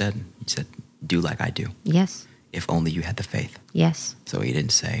said, do like I do. Yes. If only you had the faith. Yes. So he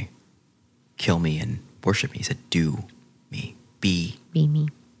didn't say, kill me and worship me. He said, do me. Be me.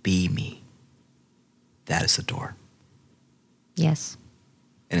 Be me. That is the door. Yes.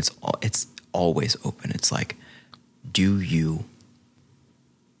 And it's always open. It's like, do you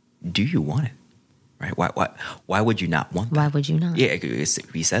do you want it? Right? Why would you not want that? Why would you not? Yeah,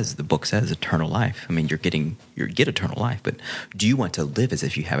 the book says eternal life. I mean, you get eternal life, but do you want to live as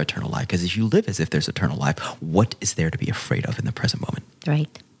if you have eternal life? Because if you live as if there's eternal life, what is there to be afraid of in the present moment?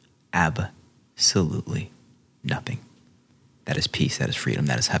 Right. Absolutely nothing. That is peace, that is freedom,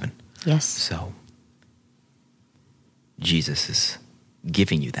 that is heaven. Yes. So Jesus is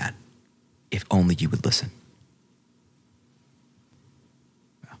giving you that if only you would listen.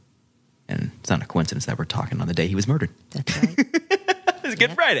 And it's not a coincidence that we're talking on the day he was murdered. That's right. It's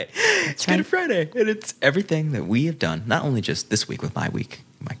Good Friday. It's Good Friday. And it's everything that we have done, not only just this week with my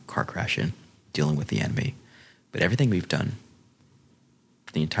car crash and dealing with the enemy, but everything we've done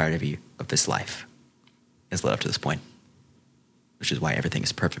the entirety of this life has led up to this point, which is why everything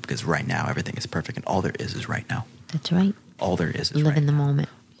is perfect, because right now everything is perfect and all there is right now. That's right. All there is live right in the now. moment.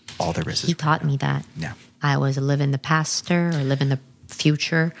 All there is He taught right me now. that. Yeah. I was live in the past or live in the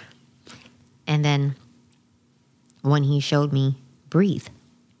future. And then when he showed me, breathe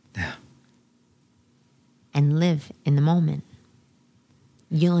Yeah. and live in the moment,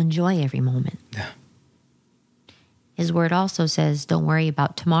 you'll enjoy every moment. Yeah. His word also says, don't worry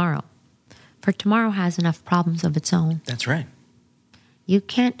about tomorrow, for tomorrow has enough problems of its own. That's right. You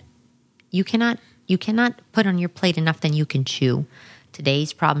cannot put on your plate enough than you can chew.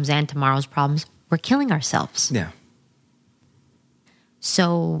 Today's problems and tomorrow's problems, we're killing ourselves. Yeah.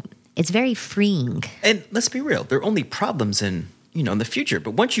 So it's very freeing. And let's be real, they're only problems in the future.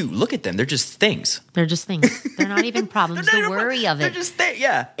 But once you look at them, they're just things. They're just things. They're not even problems. The worry of They're it just things.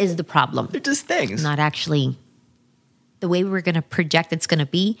 Yeah. is the problem. They're just things. Not actually the way we're going to project it's going to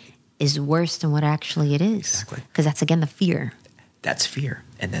be is worse than what actually it is. Exactly. Because that's, again, the fear. That's fear.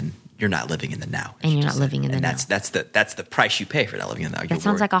 And then you're not living in the now. And you're not living in the now. And that's the price you pay for not living in the now. That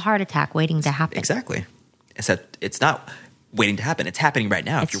sounds like a heart attack waiting to happen. Exactly. It's not waiting to happen. It's happening right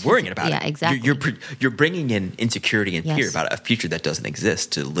now. If you're worrying about it, exactly. You're bringing in insecurity and fear Yes. about a future that doesn't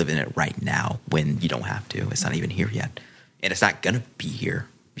exist to live in it right now when you don't have to. It's not even here yet, and it's not gonna be here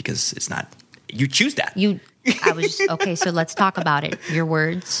because it's not. You choose that. Okay. So let's talk about it. Your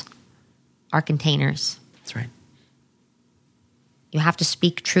words are containers. That's right. You have to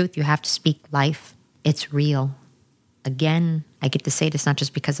speak truth. You have to speak life. It's real. Again, I get to say this not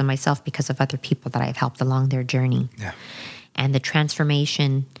just because of myself, because of other people that I've helped along their journey. Yeah. And the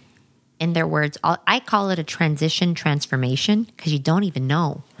transformation in their words, I call it a transition transformation because you don't even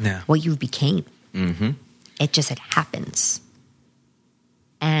know what you became. Mm-hmm. It happens.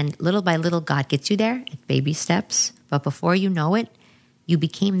 And little by little, God gets you there at baby steps. But before you know it, you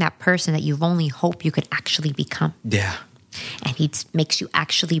became that person that you've only hoped you could actually become. Yeah. And he makes you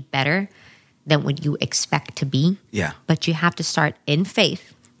actually better than what you expect to be. Yeah. But you have to start in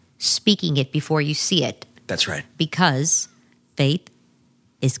faith, speaking it before you see it. That's right. Because faith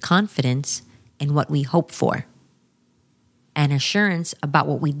is confidence in what we hope for and assurance about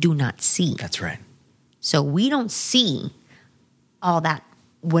what we do not see. That's right. So we don't see all that,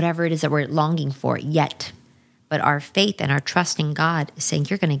 whatever it is that we're longing for yet. But our faith and our trust in God is saying,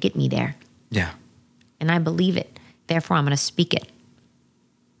 you're going to get me there. Yeah. And I believe it. Therefore, I'm going to speak it.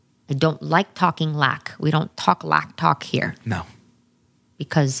 I don't like talking lack. We don't talk lack talk here. No.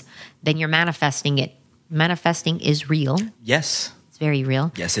 Because then you're manifesting it. Manifesting is real. Yes. It's very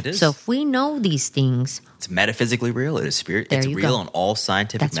real. Yes, it is. So if we know these things, It's metaphysically real. It is spirit. There It's you real go. on all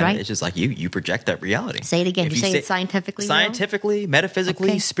scientific That's right. It's just like you project that reality. say it again. If You say it's scientifically real? scientifically, metaphysically,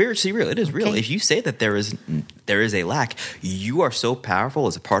 Okay. spiritually real. It is real. Okay. If you say that there is a lack, you are so powerful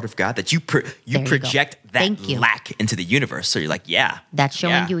as a part of God that you There you project go. that Thank you. lack into the universe. So you're like, yeah, That's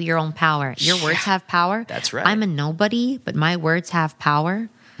showing yeah. you your own power. Your words Yeah. have power. That's right. I'm a nobody, but my words have power.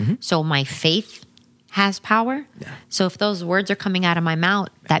 So my faith has power. Yeah. So if those words are coming out of my mouth,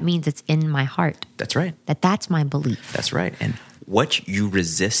 that means it's in my heart. That's right. That's my belief. That's right. And what you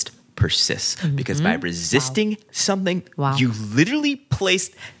resist persists. Because by resisting something, Wow. you literally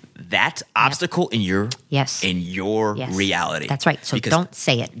placed that obstacle in your Yes. Yes. reality. That's right. So Because don't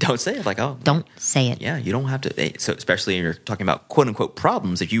say it. Don't say it like, oh. Don't say it. Yeah, you don't have to. So especially when you're talking about quote unquote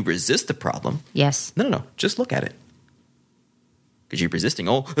problems, if you resist the problem, Yes. no. Just look at it. Because you're resisting,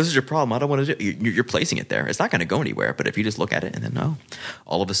 oh, this is your problem. I don't want to do it. You're placing it there. It's not going to go anywhere. But if you just look at it and then, no,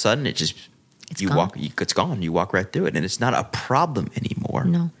 all of a sudden it's gone. It's gone. You walk right through it. And it's not a problem anymore.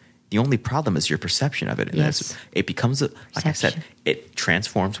 No. The only problem is your perception of it. And Yes. it becomes, like I said, Perception. it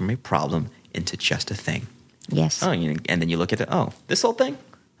transforms from a problem into just a thing. Yes. Oh, and then you look at it, oh, this whole thing?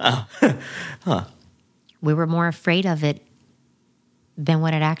 Oh, We were more afraid of it than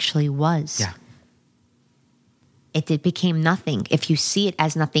what it actually was. yeah. It became nothing if you see it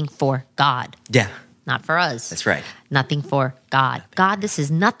as nothing for God. Yeah. not for us. That's right. Nothing for God. God, this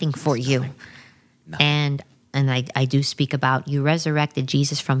is nothing for you. Nothing. And I do speak about you resurrected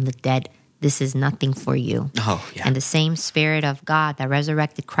Jesus from the dead. This is nothing for you. Oh, yeah. And the same Spirit of God that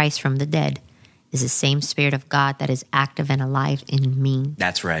resurrected Christ from the dead is the same Spirit of God that is active and alive in me.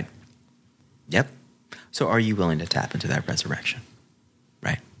 That's right. Yep. So are you willing to tap into that resurrection?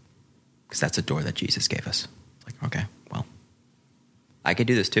 Right? Because that's a door that Jesus gave us. Like, okay, well, I could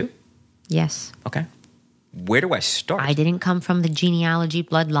do this too? Yes. Okay. Where do I start? I didn't come from the genealogy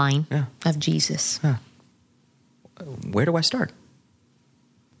bloodline Yeah. of Jesus. Where do I start?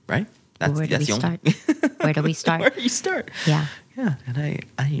 Right? Where do we start? Where do we start? Where do you start? Yeah. Yeah. And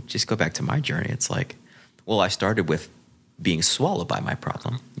I just go back to my journey. It's like, well, I started with being swallowed by my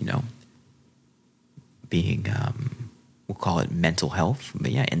problem, being, we'll call it mental health.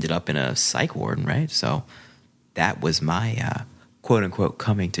 But yeah, I ended up in a psych ward, right? So that was my quote unquote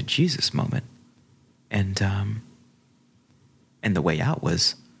coming to Jesus moment. And the way out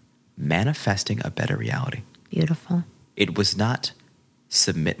was manifesting a better reality. Beautiful. It was not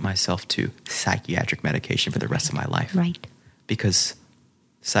submit myself to psychiatric medication for the rest of my life. Right. Because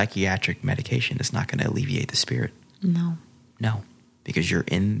psychiatric medication is not going to alleviate the spirit. No. No. Because you're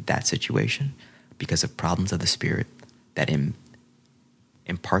in that situation because of problems of the spirit that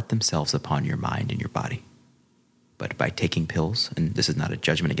impart themselves upon your mind and your body. But by taking pills, and this is not a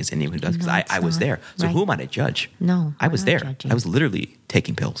judgment against anyone who does, because No, I was there. So Right. who am I to judge? No, I we're was not there. judging. I was literally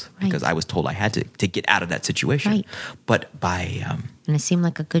taking pills Right. because I was told I had to get out of that situation. Right. But by And it seemed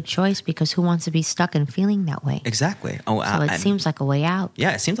like a good choice because who wants to be stuck and feeling that way? exactly. Oh, So it seems like a way out.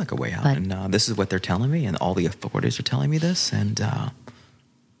 yeah, it seems like a way out. But- And this is what they're telling me, and all the authorities are telling me this. And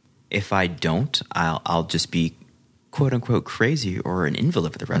if I don't, I'll just be quote unquote crazy or an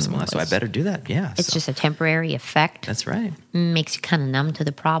invalid for the rest of my life. So I better do that. Yeah. It's so just a temporary effect. that's right. Makes you kind of numb to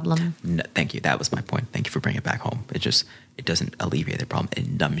the problem. No, thank you. That was my point. Thank you for bringing it back home. It doesn't alleviate the problem. It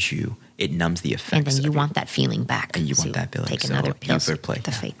numbs you. It numbs the effects. And then you of want that feeling back. and you So want that feeling. Take So another pill. You so better play. get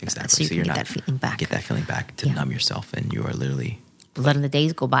the Yeah, faith back, exactly. So you can you're get not that feeling back. Get that feeling back to Yeah. numb yourself, and you are literally. Letting the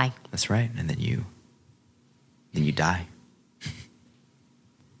days go by. That's right. And then you die.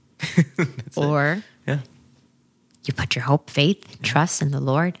 Or Yeah. you put your hope, faith, trust in the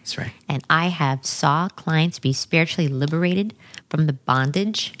Lord. That's right. And I have saw clients be spiritually liberated from the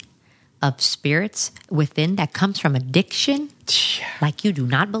bondage of spirits within that comes from addiction Yeah. like you do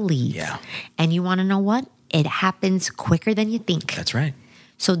not believe. Yeah. And you want to know what? It happens quicker than you think. That's right.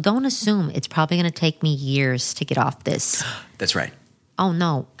 So don't assume it's probably going to take me years to get off this. That's right. Oh,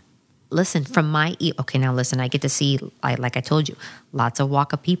 no. Listen, okay, now listen, I get to see, like I told you, lots of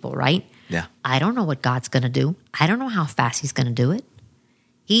walk of people, right? Yeah. I don't know what God's going to do. I don't know how fast he's going to do it.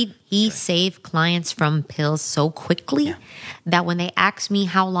 He saved clients from pills so quickly that when they asked me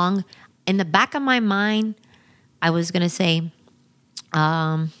how long, in the back of my mind, I was going to say,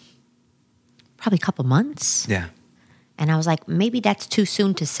 probably a couple months. Yeah. And I was like, maybe that's too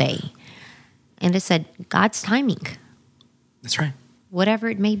soon to say. And it said, God's timing, That's right. whatever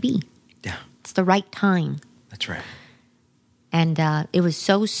it may be. Yeah. It's the right time. That's right. And it was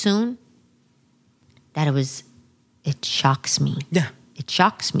so soon that it shocks me. Yeah. It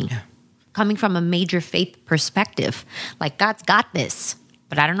shocks me. Yeah. Coming from a major faith perspective, like God's got this,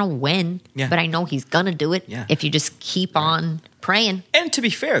 but I don't know when, Yeah. but I know he's going to do it Yeah. if you just keep on praying. And to be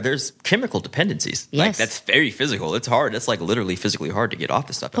fair, there's chemical dependencies. Like, Yes. that's very physical. It's hard. It's like literally physically hard to get off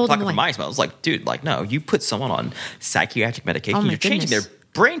this stuff. Pull I'm them talking from away. my experience. I was like, dude, like, no, you put someone on psychiatric medication, Oh, my you're changing goodness. their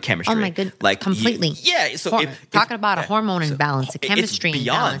brain chemistry. Oh my goodness, Like completely. Yeah. So Talking about a hormone imbalance, a it's chemistry beyond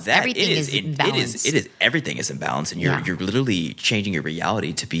imbalance, that. everything is imbalanced. It is everything is imbalanced, and you're Yeah. you're literally changing your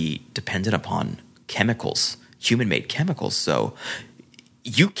reality to be dependent upon chemicals, human-made chemicals. So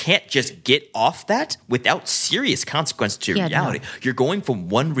you can't just get off that without serious consequences to your Yeah, no. reality. You're going from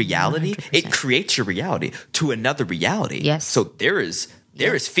one reality, 100%. it creates your reality, to another reality. Yes. So there is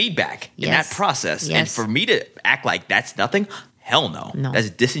feedback in Yes. that process. And Yes. for me to act like that's nothing, hell no. No. That's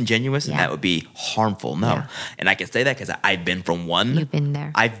disingenuous, and Yeah. that would be harmful. No. Yeah. And I can say that because I've been from one. You've been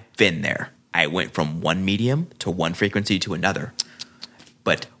there. I've been there. I went from one medium to one frequency to another.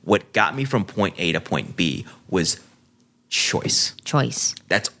 But what got me from point A to point B was choice. Choice.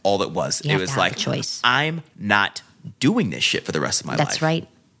 That's all it was. You It have was to have like, a choice. I'm not doing this shit for the rest of my life. That's right.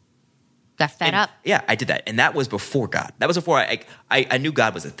 Got fed And- up. Yeah, I did that. And that was before God. That was before I knew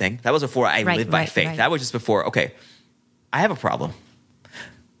God was a thing. That was before I Right, lived by right, faith. right. That was just before, okay, I have a problem.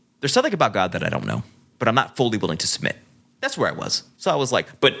 There's something about God that I don't know, but I'm not fully willing to submit. That's where I was. So I was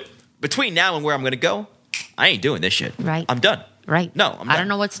like, but between now and where I'm going to go, I ain't doing this shit. Right. I'm done. Right. No, I'm I done. don't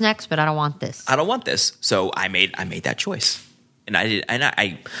know what's next, but I don't want this. I don't want this. So I made that choice. And I did, and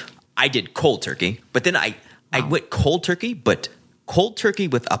I did cold turkey, but then I went cold turkey, but cold turkey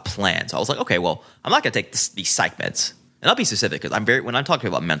with a plan. So I was like, okay, well, I'm not going to take these psych meds. And I'll be specific because when I'm talking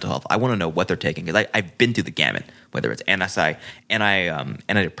about mental health, I want to know what they're taking because I've been through the gamut, whether it's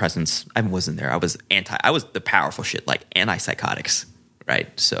antidepressants. I wasn't there. I was the powerful shit, like antipsychotics,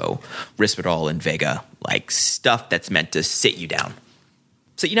 right? So Risperdal and Vega, like stuff that's meant to sit you down.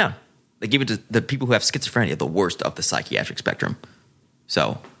 Sit you down. They give it to the people who have schizophrenia, the worst of the psychiatric spectrum.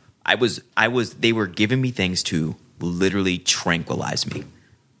 So they were giving me things to literally tranquilize me.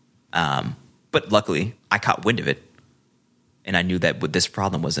 But luckily I caught wind of it. And I knew that this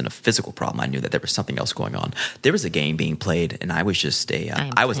problem wasn't a physical problem. I knew that there was something else going on. There was a game being played, and I was just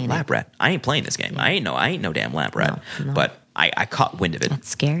I was a lab rat. I ain't playing this game. Yeah. I ain't no damn lab rat. No. But I caught wind of it. That's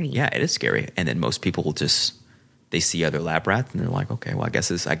scary. Yeah, it is scary. And then most people will they see other lab rats, and they're like, okay, well, I guess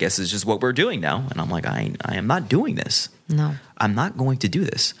it's just what we're doing now. And I'm like, I am not doing this. No, I'm not going to do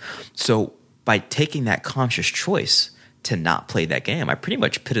this. So by taking that conscious choice to not play that game, I pretty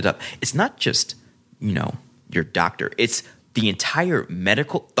much put it up. It's not just your doctor. It's the entire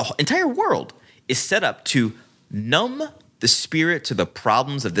world is set up to numb the spirit to the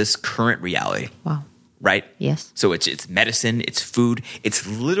problems of this current reality. Wow. Right? Yes. So it's medicine, it's food, it's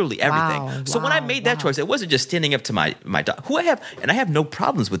literally everything. Wow, so when I made that choice, it wasn't just standing up to my doctor, who I have no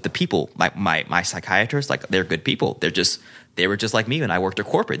problems with the people, my psychiatrists, like they're good people. They were just like me when I worked at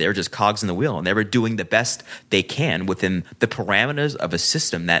corporate. They were just cogs in the wheel, and they were doing the best they can within the parameters of a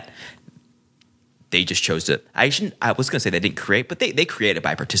system that they just chose to. I was going to say they didn't create, but they create it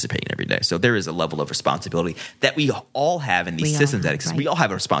by participating every day. So there is a level of responsibility that we all have in these systems that exist. Right. We all have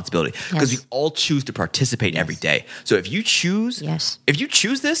a responsibility because we all choose to participate every day. So if you choose, this,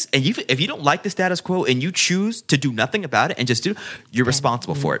 and if you don't like the status quo and you choose to do nothing about it and just you're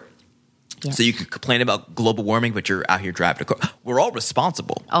responsible for it. Yes. So you can complain about global warming, but you're out here driving a car. We're all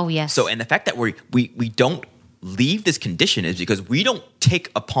responsible. Oh yes. So and the fact that we don't leave this condition is because we don't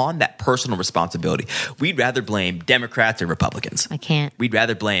take upon that personal responsibility. We'd rather blame Democrats and Republicans. I can't. We'd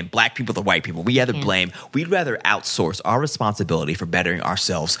rather blame black people than white people. We'd rather outsource our responsibility for bettering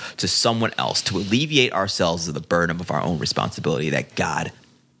ourselves to someone else to alleviate ourselves of the burden of our own responsibility that God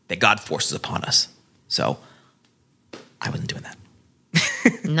forces upon us. So I wasn't doing that.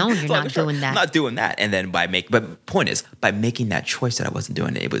 No, you're not doing that. I'm not doing that. And then but point is, by making that choice that I wasn't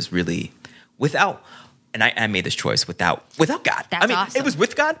doing it, it was really without. And I made this choice without God. That's awesome. It was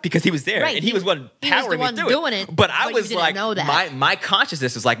with God because He was there, and He was one powering me through it. But I was like, my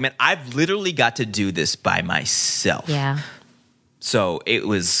consciousness was like, man, I've literally got to do this by myself. Yeah. So it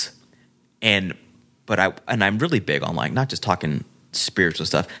was, I'm really big on like not just talking spiritual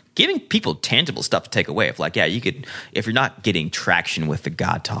stuff, giving people tangible stuff to take away. If you're not getting traction with the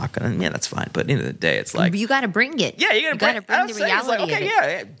God talk, then that's fine. But at the end of the day, it's like you got to bring it. Yeah, you got to bring the reality. Okay,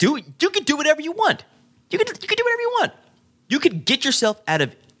 yeah, you can do whatever you want. You can do whatever you want. You can get yourself out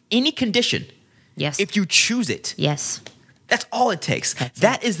of any condition. Yes. If you choose it. Yes. That's all it takes.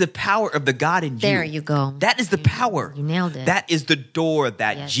 That is the power of the God in you. There you go. That is the power. You nailed it. That is the door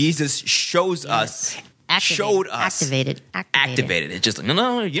that Jesus shows us. Showed us. Activated. It's just like,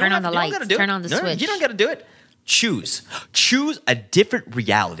 no, you don't got to do it. Turn on the switch. You don't got to do it. Choose a different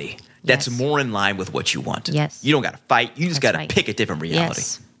reality that's more in line with what you want. Yes. You don't got to fight. You just got to pick a different reality.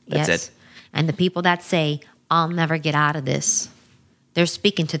 That's it. And the people that say, I'll never get out of this, they're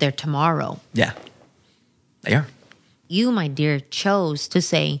speaking to their tomorrow. Yeah, they are. You, my dear, chose to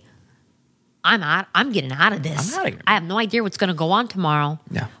say, I'm getting out of this. I'm out of here. I have no idea what's going to go on tomorrow,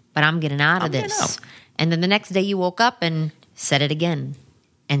 but I'm getting out of this. And then the next day you woke up and said it again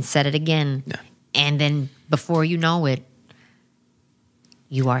and said it again. Yeah. And then before you know it,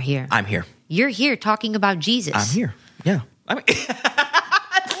 you are here. I'm here. You're here talking about Jesus. I'm here. Yeah.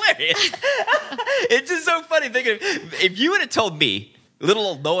 It's just so funny thinking if you would have told me, little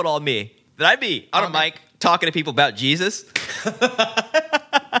old know-it-all me, that I'd be on a mic talking to people about Jesus,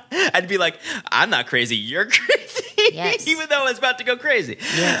 I'd be like, I'm not crazy, you're crazy. Yes. Even though I was about to go crazy.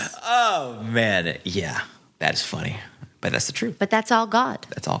 Yes. Oh, man. Yeah, that is funny. But that's the truth. But that's all God.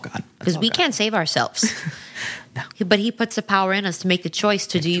 That's all God. Because we can't save ourselves. No. But He puts the power in us to make the choice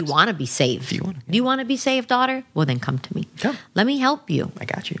to, do you want to be saved? Do you want to be saved, daughter? Well, then come to me. Come. Let me help you. I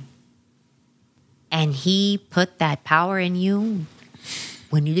got you. And He put that power in you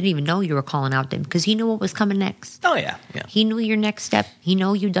when you didn't even know you were calling out to Him because He knew what was coming next. Oh, yeah. He knew your next step. He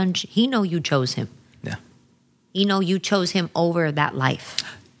know you chose Him. Yeah. He know you chose Him over that life.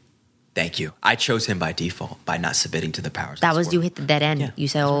 Thank you. I chose Him by default, by not submitting to the powers. That was you hit the dead end. Yeah. You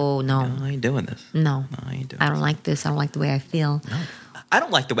said, oh, no. I ain't doing this. No, I ain't doing this. I don't like this. I don't like the way I feel. No. I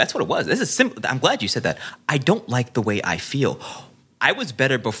don't like the way, that's what it was. This is simple. I'm glad you said that. I don't like the way I feel. I was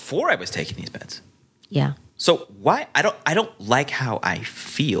better before I was taking these meds. Yeah. So why I don't like how I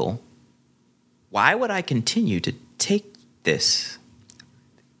feel. Why would I continue to take this?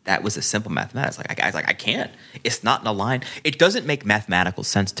 That was a simple mathematics. I can't. It's not in a line. It doesn't make mathematical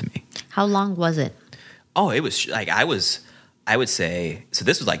sense to me. How long was it? Oh, it was like I would say, so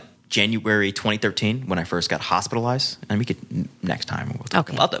this was like January 2013 when I first got hospitalized. And we could, next time we'll talk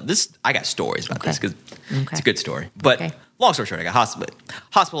about that. This, I got stories about this because it's a good story. But long story short, I got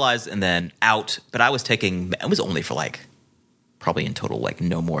hospitalized and then out. But I was taking, it was only for like, probably in total, like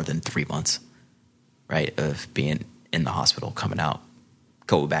no more than 3 months, right? Of being in the hospital, coming out,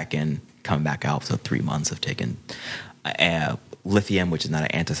 go back in, coming back out. So 3 months of taking lithium, which is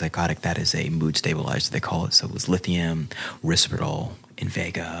not an antipsychotic, that is a mood stabilizer, they call it. So it was lithium, Risperdal,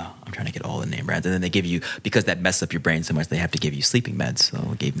 Invega. I'm trying to get all the name brands. And then they give you, because that messes up your brain so much, they have to give you sleeping meds.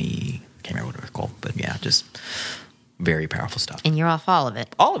 So it gave me, I can't remember what it was called, but yeah, just very powerful stuff. And you're off all of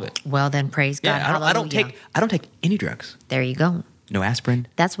it. All of it. Well, then praise God. Yeah, I don't take any drugs. There you go. No aspirin.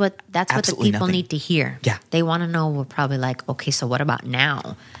 That's what the people nothing. need to hear. Yeah. They want to know. We're probably like, okay, so what about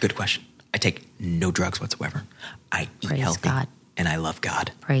now? Good question. I take no drugs whatsoever. I eat Praise healthy. God. And I love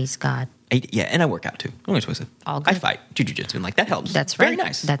God. Praise God. And I work out too. I'm supposed to. All good. I fight jiu-jitsu and like that helps. That's right. Very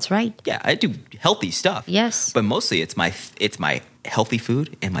nice. That's right. Yeah, I do healthy stuff. Yes. But mostly it's my healthy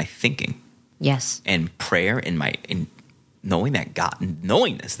food and my thinking Yes. and prayer and in knowing that God,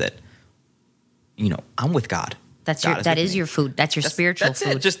 knowing this, that, I'm with God. That is your food. That's your spiritual that's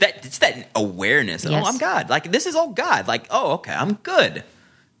food. It. Just that, it's that awareness. That, Yes. Oh, I'm God. Like, this is all God. Like, oh, okay, I'm good.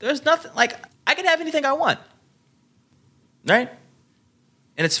 There's nothing, like, I can have anything I want. Right?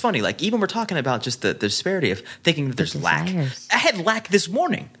 And it's funny, like, even we're talking about just the disparity of thinking that there's lack. desires. I had lack this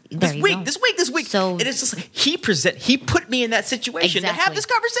morning. There you go. This week. So- and it's just like, he put me in that situation to have Exactly. this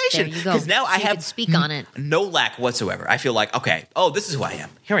conversation. There you go. Because now So I you have can speak on it. no lack whatsoever. I feel like, okay, this is who I am.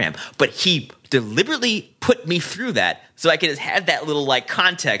 Here I am. But he deliberately put me through that so I could just have that little like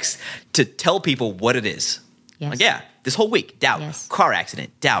context to tell people what it is. Yes. Like, yeah, this whole week, doubt, Yes. car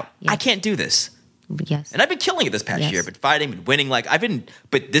accident, doubt. Yes. I can't do this. Yes. And I've been killing it this past Yes. year, been fighting, been winning. Like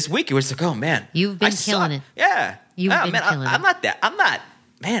but this week it was like, oh man, You've been I killing suck. it. Yeah, You've been man, killing I'm it. not that. I'm not,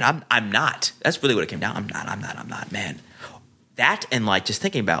 man. I'm not. That's really what it came down. I'm not, man. That and like just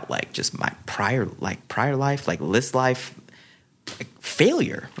thinking about like just my prior life, like this life, like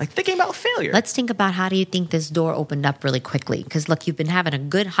failure, like thinking about failure. Let's think about how do you think this door opened up really quickly? Because look, you've been having a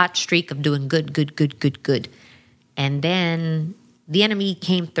good hot streak of doing good. And then the enemy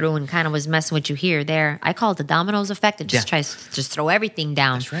came through and kind of was messing with you here, there. I call it the dominoes effect. It just tries to just throw everything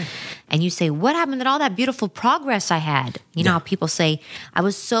down. That's right. And you say, what happened to all that beautiful progress I had? You know how people say, I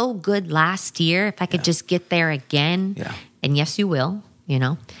was so good last year. If I could just get there again. Yeah. And yes, you will,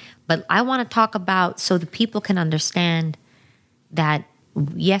 But I want to talk about so the people can understand that,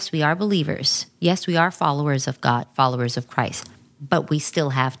 yes, we are believers. Yes, we are followers of God, followers of Christ. But we still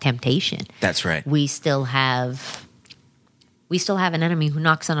have temptation. That's right. We still have an enemy who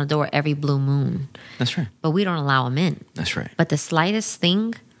knocks on a door every blue moon, That's right. but we don't allow him in. That's right. But the slightest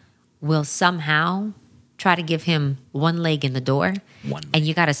thing will somehow try to give him one leg in the door, One and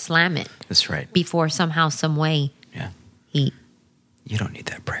you got to slam it That's right. before somehow, some way Yeah. he. You don't need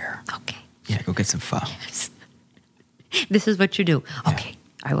that prayer. Okay, Yeah, go get some pho. this is what you do. Okay,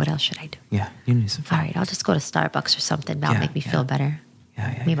 all right. What else should I do? Yeah, you need some pho. All right, I'll just go to Starbucks or something. That'll make me feel better.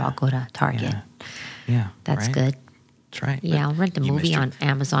 Yeah. Maybe I'll go to Target. Yeah. That's right? good. That's right. Yeah, But I'll rent the you movie missed your- on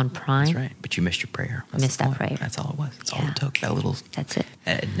Amazon Prime. That's right. But you missed your prayer. That's Missed the that point. prayer. That's all it was. That's all Yeah. it took. That little That's it.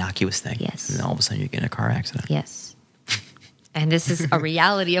 innocuous thing. Yes. And then all of a sudden you get in a car accident. Yes. And this is a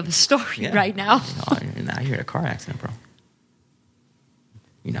reality of a story Yeah. right now. Now you're in a car accident, bro.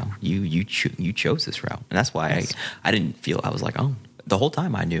 You chose this route. And that's why Yes. I didn't feel, I was like, oh, the whole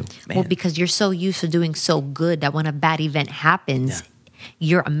time I knew, man. Well, because you're so used to doing so good that when a bad event happens,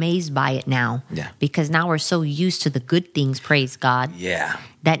 you're amazed by it now. Yeah. Because now we're so used to the good things, praise God, yeah.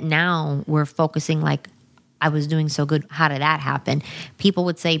 that now we're focusing like, I was doing so good. How did that happen? People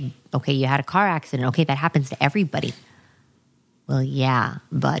would say, okay, you had a car accident. Okay, that happens to everybody. Well, yeah,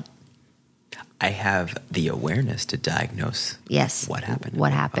 but I have the awareness to diagnose yes. what happened.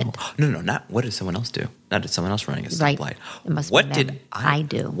 What happened? Oh, no, not what did someone else do? Not did someone else running a Right. stoplight. It must have What been did them. I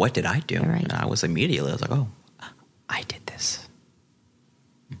do. What did I do? You're right. And I was like, oh, I did this.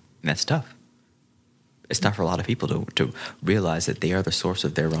 And that's tough. It's tough for a lot of people to realize that they are the source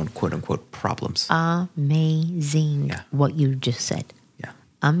of their own quote unquote problems. Amazing Yeah. what you just said. Yeah.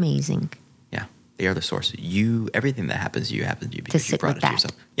 Amazing. Yeah. They are the source. Everything that happens to you happens to you because you sit brought with it to that.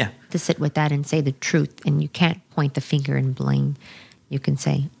 yourself. Yeah. To sit with that and say the truth. And you can't point the finger and blame. You can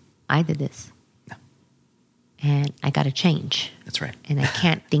say, I did this. No. and I got to change. That's right. And I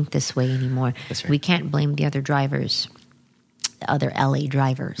can't think this way anymore. That's right. We can't blame the other drivers, the other LA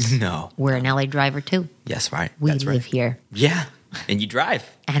drivers. No. We're an LA driver too. Yes, right. We That's live right. here Yeah. And you drive.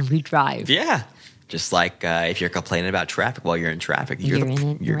 and we drive. Yeah. Just like if you're complaining about traffic while you're in traffic, You're the, in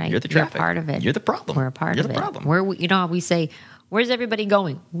it, you're, right? you're the traffic. You're a part of it. You're the problem. We're a part you're of the it. problem. You know how we say, where's everybody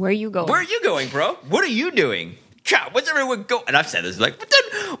going? Where are you going? Where are you going, bro? What are you doing? God, what's everyone going? And I've said this, like,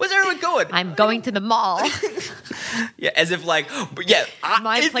 what's everyone going? I'm going to the mall. Yeah, as if like, yeah.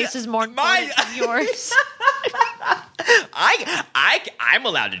 My place is more important than yours. I'm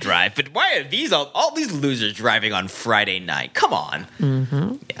allowed to drive, but why are these all these losers driving on Friday night? Come on.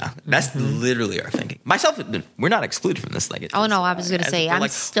 Mm-hmm. Yeah, that's literally our thinking. Myself, we're not excluded from this. Like, Oh, no, I was gonna say, I'm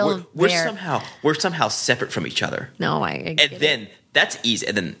still we're there. we're somehow separate from each other, No, I and get it. then that's easy,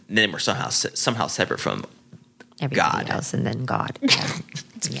 and then we're somehow separate from Everybody God. else and then God. Yeah.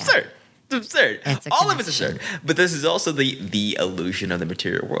 It's Yeah. absurd. It's absurd. It's a All of it's connection. absurd. But this is also the illusion of the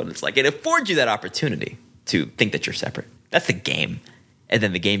material world. It's like it affords you that opportunity to think that you're separate. That's the game. And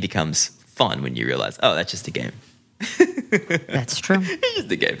then the game becomes fun when you realize, oh, that's just a game. That's true. It's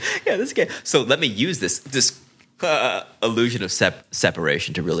just a game. Yeah, this is a game. So let me use this illusion of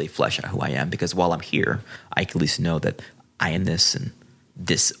separation to really flesh out who I am. Because while I'm here, I can at least know that I am this and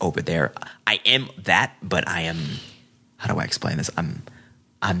this over there. I am that, but I am. How do I explain this? I'm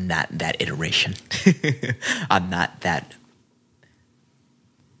not that iteration. I'm not that.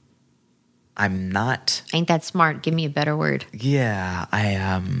 I'm not. Ain't that smart? Give me a better word. Yeah, I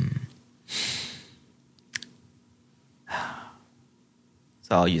am.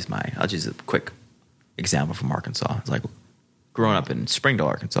 So I'll use a quick example from Arkansas. It's like growing up in Springdale,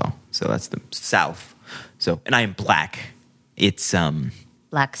 Arkansas. So that's the South. So, and I am black. It's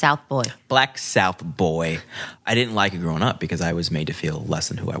Black South boy. Black South boy. I didn't like it growing up because I was made to feel less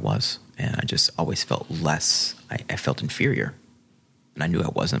than who I was. And I just always felt less. I felt inferior. And I knew I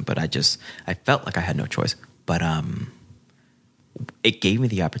wasn't, but I felt like I had no choice. But it gave me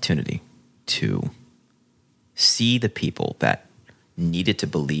the opportunity to see the people that needed to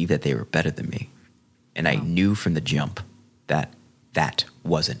believe that they were better than me. And I knew from the jump that that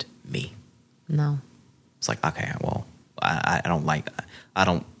wasn't me. No. It's like, okay, well, I don't like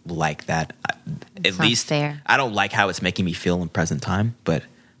that. It's At not least fair. I don't like how it's making me feel in present time, but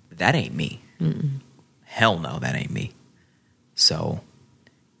that ain't me. Hell no, that ain't me. So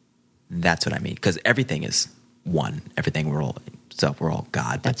that's what I mean. Because everything is one. We're all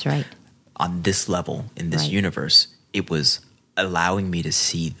God. But That's right. on this level, in this Right. universe, it was allowing me to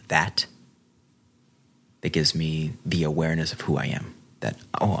see that gives me the awareness of who I am. That,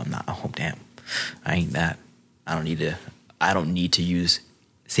 I'm not, damn, I ain't that. I don't need to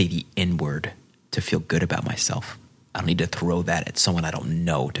say the N-word to feel good about myself. I don't need to throw that at someone I don't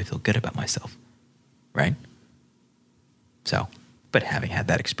know to feel good about myself. Right? So, but having had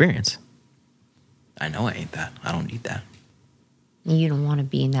that experience, I know I ain't that. I don't need that. You don't want to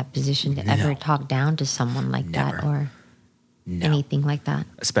be in that position to ever No. talk down to someone like that Never. or No. anything like that.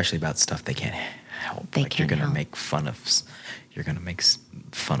 Especially about stuff they can't help. They Like you're can't gonna help. make fun of. You're gonna make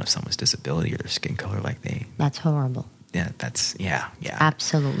fun of someone's disability or their skin color, like they. That's horrible. Yeah, that's yeah.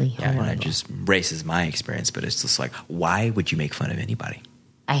 Absolutely Yeah, horrible. and it just races my experience, but it's just like, why would you make fun of anybody?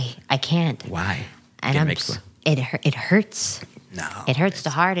 I can't. Why? And Can't I'm make s- fun- it hurts. No, It hurts the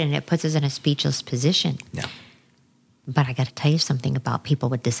heart and it puts us in a speechless position. No, But I got to tell you something about people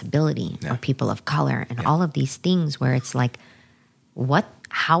with disability Yeah. or people of color and Yeah. all of these things where it's like,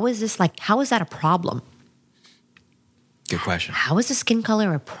 how is that a problem? good question. How is the skin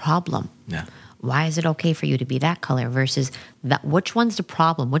color a problem? Yeah, Why is it okay for you to be that color versus that? Which one's the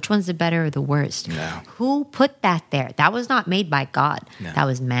problem? Which one's the better or the worst? Yeah. Who put that there? That was not made by God. No. That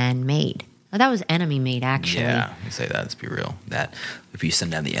was man-made. Well, that was enemy-made, actually. yeah. You say that. Let's be real. That if you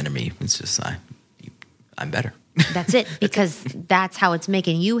send down the enemy, it's just I'm better. That's it, because that's how it's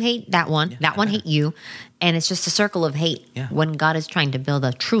making you hate that one. That one hate you, and it's just a circle of hate. Yeah. When God is trying to build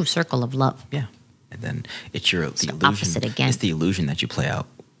a true circle of love. Yeah, and then it's the illusion. opposite again. It's the illusion that you play out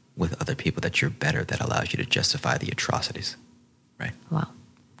with other people that you're better that allows you to justify the atrocities, right? Wow.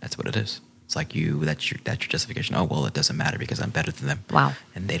 That's what it is. It's like that's your justification. Oh well, it doesn't matter because I'm better than them. Wow.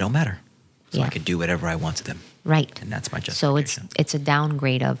 And they don't matter, so Yeah. I can do whatever I want to them, Right. and that's my So justification. it's a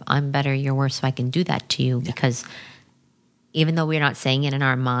downgrade of I'm better, you're worse, so I can do that to you. Because even though we're not saying it in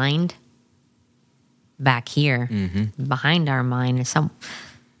our mind, back here, Mm-hmm. behind our mind is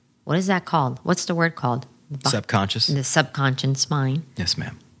what is that called? What's the word called? Subconscious. The subconscious mind. Yes,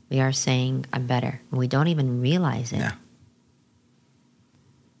 ma'am. We are saying I'm better. We don't even realize it. Yeah.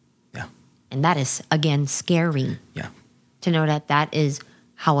 Yeah. And that is, again, scary Yeah. to know that is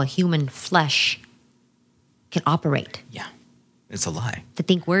how a human flesh can operate. Yeah. It's a lie. To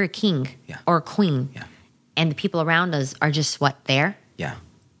think we're a king Yeah. or a queen. Yeah. And the people around us are just what? There? Yeah.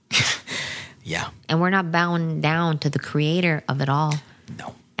 Yeah. And we're not bowing down to the creator of it all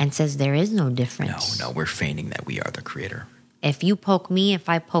No. and says there is no No, difference. no. We're feigning that we are the creator. If you poke me, if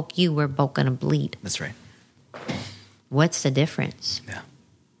I poke you, we're both going to bleed. That's right. What's the difference? Yeah.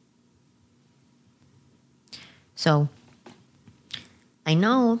 So I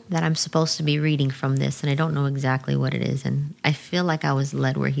know that I'm supposed to be reading from this, and I don't know exactly what it is. And I feel like I was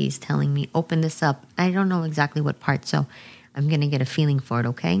led where he's telling me, open this up. I don't know exactly what part, so I'm going to get a feeling for it,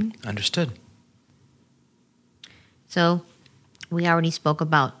 okay? Understood. So we already spoke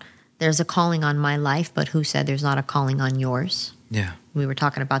about there's a calling on my life, but who said there's not a calling on yours? Yeah. We were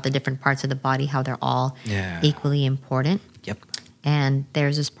talking about the different parts of the body, how they're all Yeah. equally important. Yep. And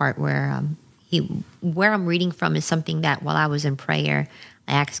there's this part where where I'm reading from is something that while I was in prayer,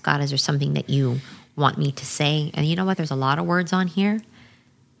 I asked God, is there something that you want me to say? And you know what? There's a lot of words on here.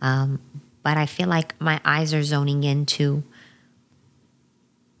 But I feel like my eyes are zoning into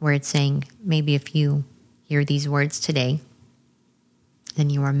where it's saying, maybe if you hear these words today, then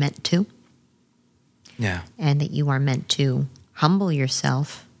you are meant to. Yeah. And that you are meant to humble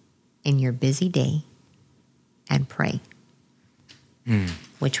yourself in your busy day and pray,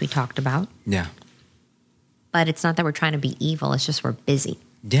 which we talked about. Yeah. But it's not that we're trying to be evil. It's just we're busy.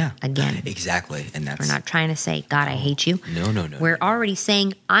 Yeah. Again. Exactly. And that's We're not trying to say, God, I hate you. No. We're already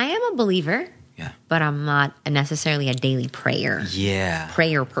saying, I am a believer, Yeah. but I'm not necessarily a daily prayer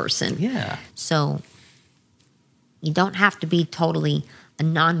person. Yeah. So you don't have to be totally a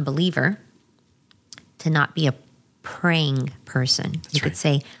non-believer to not be a praying person. You could right.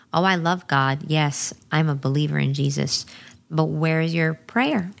 say, oh, I love God. Yes, I'm a believer in Jesus. But where's your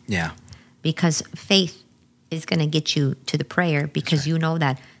prayer? Yeah. Because faith is going to get you to the prayer because you know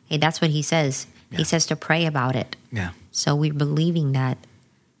that, hey, that's what he says. Yeah. He says to pray about it. Yeah. So we're believing that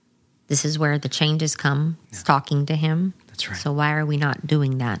this is where the changes come. It's talking to him. That's right. So why are we not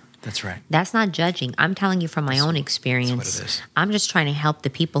doing that? That's right. That's not judging. I'm telling you from my own experience. it is. I'm just trying to help the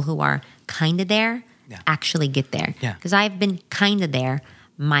people who are kind of there actually get there. Yeah. Because I've been kind of there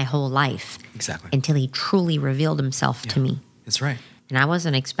my whole life Exactly. until he truly revealed himself to me. That's right. And I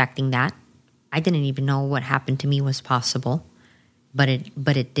wasn't expecting that. I didn't even know what happened to me was possible, but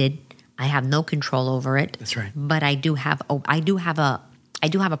it did. I have no control over it. That's right. But I do have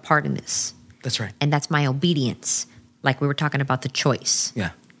a part in this, That's right. and that's my obedience. Like we were talking about the choice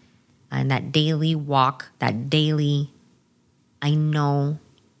Yeah. and that daily walk, that daily. I know,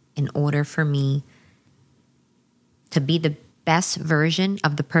 in order for me to be the best version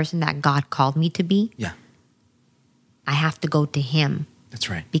of the person that God called me to be, Yeah. I have to go to Him. That's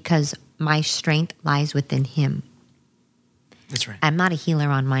right. Because my strength lies within Him. That's right. I'm not a healer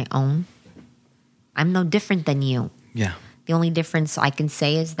on my own. I'm no different than you. Yeah. The only difference I can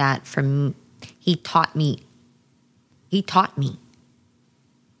say is that He taught me. He taught me.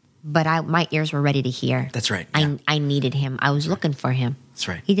 But my ears were ready to hear. That's right. Yeah. I needed Him. I was looking for Him. That's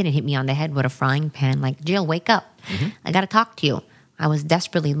right. He didn't hit me on the head with a frying pan like, Jill, wake up. I got to talk to you. I was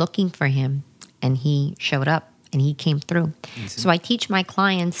desperately looking for Him, and He showed up. And He came through. So I teach my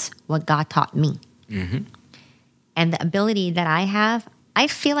clients what God taught me. And the ability that I have, I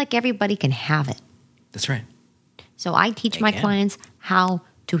feel like everybody can have it. That's right. So I teach They my can. clients how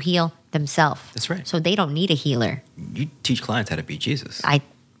to heal themselves. That's right. So they don't need a healer. You teach clients how to be Jesus.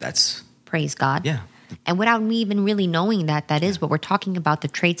 That's Praise God. yeah. And without me even really knowing that is what we're talking about, the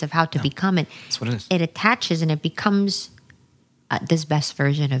traits of how to become it. That's what it is. It attaches and it becomes this best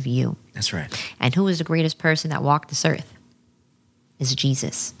version of you. That's right. And who is the greatest person that walked this earth? Is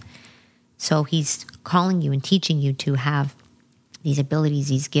Jesus. So He's calling you and teaching you to have these abilities,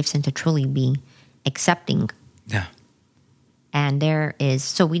 these gifts, and to truly be accepting. Yeah. And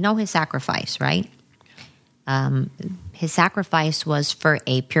so we know His sacrifice, right? His sacrifice was for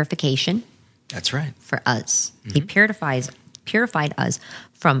a purification That's right. for us. He purified us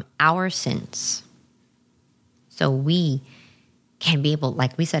from our sins. So we can be able,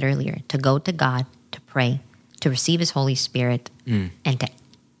 like we said earlier, to go to God, to pray, to receive His Holy Spirit, and to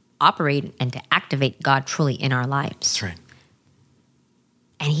operate and to activate God truly in our lives. That's right.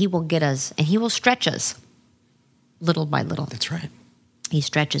 And He will get us, and He will stretch us little by little. That's right. He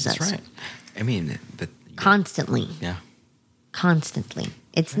stretches That's us right. I mean, constantly. yeah. Constantly.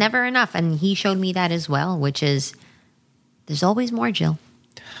 It's never enough. And He showed me that as well, which is there's always more, Jill.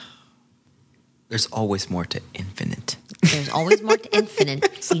 There's always more to infinite. There's always more to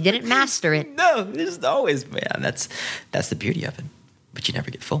infinite. You didn't master it. No, there's always, man. That's the beauty of it. But you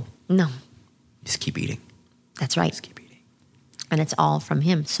never get full. No, Just keep eating. that's right. Just keep eating. And it's all from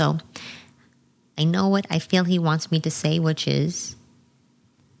Him. So I know what I feel he wants me to say, which is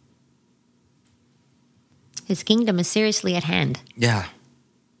his kingdom is seriously at hand. Yeah.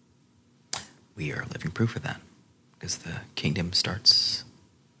 We are living proof of that because the kingdom starts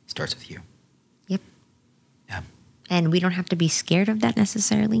with you. Yep. Yeah. And we don't have to be scared of that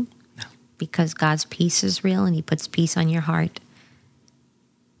necessarily. No. Because God's peace is real and he puts peace on your heart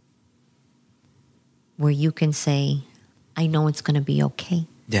where you can say, I know it's going to be okay.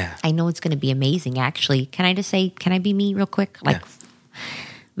 Yeah. I know it's going to be amazing, actually. Can I just say, can I be me real quick? Like,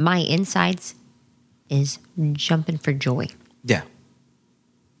 my insides is jumping for joy. Yeah.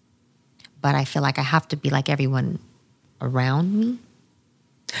 But I feel like I have to be like everyone around me.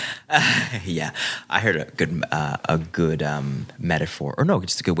 Yeah. I heard a good metaphor, or no,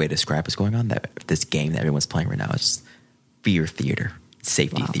 just a good way to describe what's going on. That this game that everyone's playing right now is fear theater.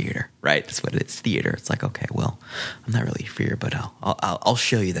 Safety theater, right? That's what it is. Theater. It's like, okay, well, I'm not really fear, but I'll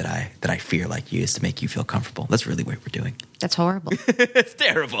show you that I fear like you, is to make you feel comfortable. That's really what we're doing. That's horrible. It's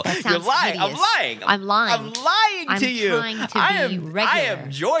terrible. That You're sounds lying. hideous. I'm lying. I'm lying. I'm lying to you. I'm trying to be regular. I am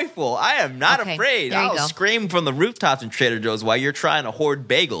joyful. I am not Okay, afraid. there you I'll go. scream from the rooftops in Trader Joe's while you're trying to hoard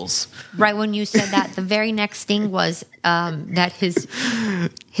bagels. Right when you said that, the very next thing was that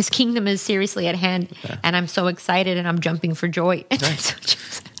his kingdom is seriously at hand, and I'm so excited and I'm jumping for joy. And that's what you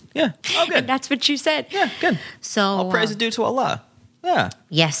said. Yeah. Oh, good. And that's what you said. Yeah, good. So All praise is due to Allah. Yeah.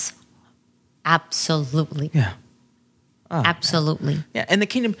 yes, absolutely, Yeah. absolutely. Yeah. And the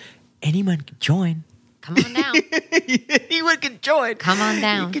kingdom, anyone can join. Come on down. Anyone can join. Come on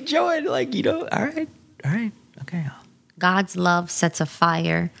down. You can join. Like, all right. Okay. God's love sets a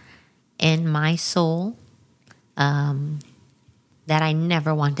fire in my soul that I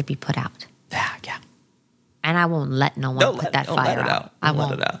never want to be put out. Yeah. And I won't let no one put that fire out. I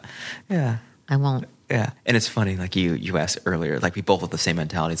won't. Let it out. Yeah. I won't. Yeah. And it's funny, like you asked earlier, like we both have the same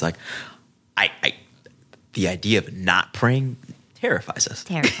mentality. It's like, the idea of not praying terrifies us.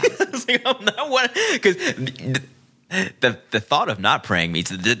 Terrifies. It's like, I'm not because the thought of not praying means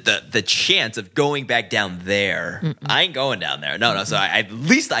the chance of going back down there. I ain't going down there. No. So at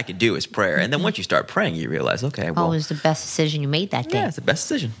least I can do is prayer. And then once you start praying, you realize, okay, well, It was the best decision you made that day. yeah, it's the best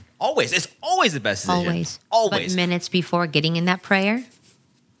decision. Always. It's always the best decision. Always. But minutes before getting in that prayer,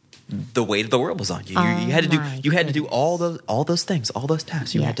 the weight of the world was on you. You had to do all those things, all those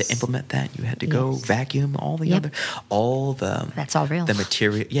tasks. You had to Yes. implement that. You had to go Yes. vacuum all the Yep. That's all real.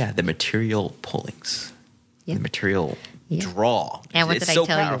 the material pullings, Yep. the material Yep. draw. And what It's did so I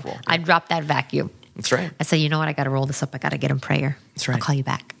tell powerful. you? I dropped that vacuum. That's right. I said, you know what? I got to roll this up. I got to get in prayer. That's right. I'll call you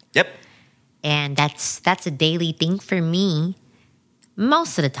back. Yep. And that's a daily thing for me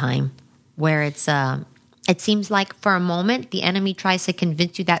most of the time, where it seems like for a moment the enemy tries to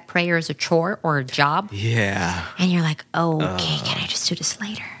convince you that prayer is a chore or a job. Yeah. And you're like, oh, okay, can I just do this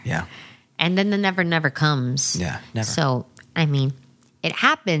later? Yeah. And then the never comes. Yeah, never. So, I mean, it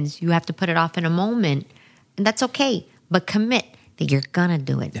happens. You have to put it off in a moment, and that's okay. But commit that you're going to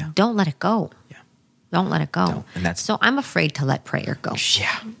do it. Yeah. Don't let it go. Yeah. Don't let it go. Don't. And that's- so I'm afraid to let prayer go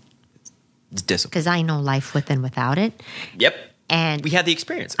Yeah. It's discipline. because I know life with and without it. Yep. And We had the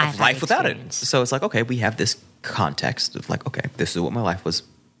experience I've of had life without it. experience. So it's like, okay, we have this context of like, okay, this is what my life was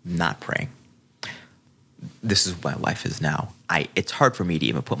not praying. This is what my life is now. It's hard for me to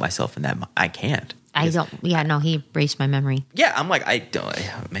even put myself in that. I can't. I don't. Yeah, no, he erased my memory. Yeah, I'm like, I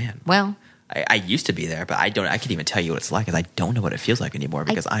don't. Man, Well, I used to be there, but I don't. I can't even tell you what it's like, because I don't know what it feels like anymore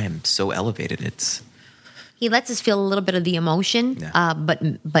because I am so elevated. It's he lets us feel a little bit of the emotion, Yeah.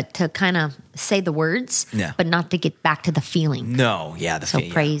 but to kind of say the words, Yeah. but not to get back to the feeling. no, yeah. So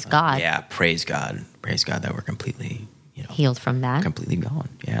praise God. Yeah, praise God that we're completely, Healed from that. completely gone.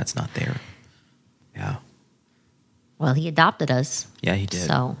 Yeah, it's not there. Yeah, Well, he adopted us. yeah, he did.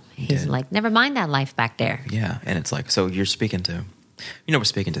 So He he's did. like, never mind that life back there. Yeah, and it's like, so you're speaking to, we're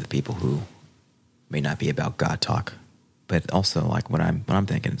speaking to the people who may not be about God talk, but also like when I'm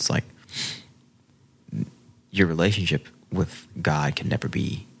thinking, it's like your relationship with God can never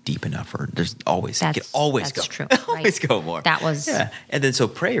be deep enough, or there's always That's- can always that's go, true, always right. go more. That was- yeah, and then so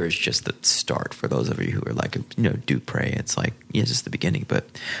prayer is just the start for those of you who are like do pray. It's like it's just the beginning, but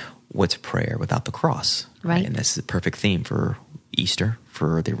what's prayer without the cross, Right. And this is a perfect theme for Easter,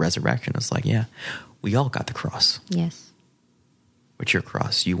 for the resurrection. It's like, yeah, we all got the cross. Yes. What's your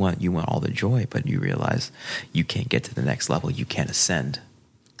cross? You want all the joy, but you realize you can't get to the next level. You can't ascend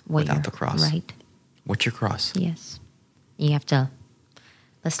without You're the cross. Right. What's your cross? Yes. You have to.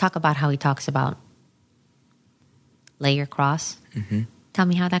 Let's talk about how he talks about lay your cross. Mm-hmm. Tell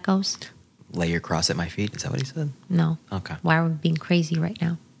me how that goes. Lay your cross at my feet. Is that what he said? No. Okay. Why are we being crazy right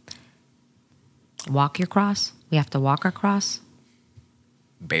now? Walk your cross. We have to walk our cross.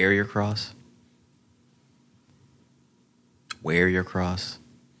 Bear your cross. wear your cross.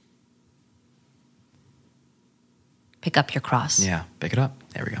 Pick up your cross. Yeah, pick it up.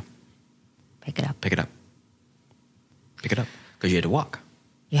 There we go. Pick it up. Pick it up. Pick it up. Because you had to walk.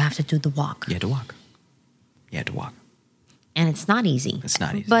 You have to do the walk. You had to walk. You had to walk. And it's not easy. It's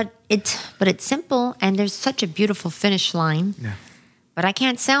not easy. But it's simple, and there's such a beautiful finish line. Yeah. But I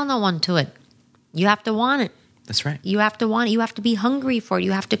can't sell no one to it. You have to want it. That's right. You have to want it. You have to be hungry for it.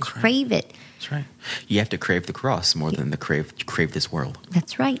 You have to crave it. That's right. You have to crave the cross more than crave this world.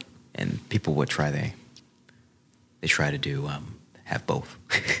 That's right. And people would try they try to do have both.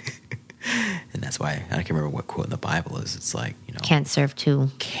 And that's why I can't remember what quote in the Bible is. It's like, Can't serve two.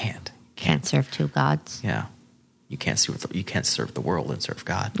 Can't Serve two gods. Yeah. You can't serve the world and serve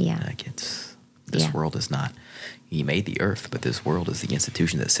God. Yeah. Like this world is not. He made the earth, but this world is the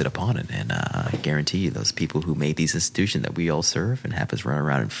institution that sit upon it. And I guarantee you, those people who made these institutions that we all serve and have us run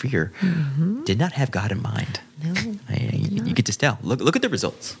around in fear did not have God in mind. No, you could just tell. Look at the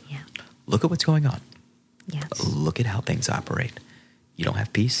results. Yeah. Look at what's going on. Yes. Look at how things operate. You don't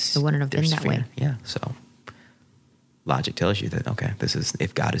have peace. It wouldn't have been there's that fear. way. Yeah. So logic tells you that, okay,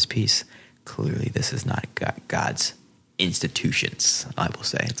 if God is peace, clearly this is not God's institutions, I will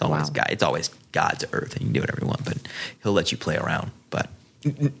say. It's always Wow. God. It's always God's earth, and you can do whatever you want, but he'll let you play around. But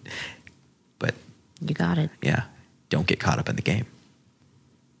You got it. yeah, don't get caught up in the game.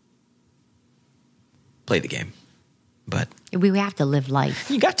 Play the game. But We have to live life.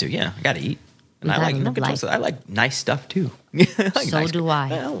 you got to, yeah. I got to eat. And You I gotta like, live life. I like nice stuff too. I like So nice do stuff.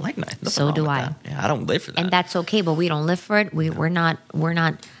 I. I like nice. nothing So wrong do with I. that. Yeah, I don't live for that. And that's okay, but we don't live for it. We're not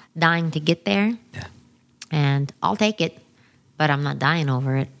dying to get there. Yeah, And I'll take it, but I'm not dying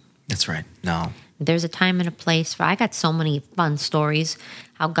over it. that's right. No, There's a time and a place for I got so many fun stories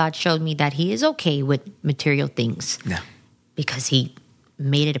how God showed me that he is okay with material things yeah, because he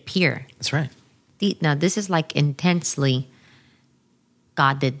made it appear. that's right. Now this is like intensely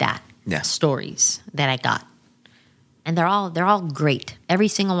God did that. Yeah. Stories that I got. And they're all great. Every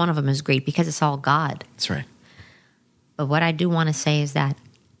single one of them is great because it's all God. That's right. But what I do want to say is that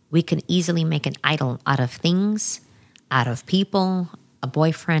we can easily make an idol out of things, out of people, a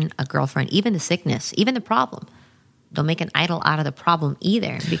boyfriend, a girlfriend, even the sickness, even the problem. Don't make an idol out of the problem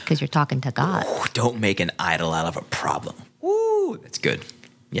either because you're talking to God. Ooh, don't make an idol out of a problem. Ooh, that's good.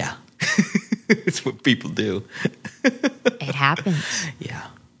 Yeah. It's what people do. It happens. Yeah.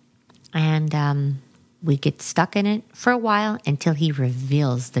 And we get stuck in it for a while until he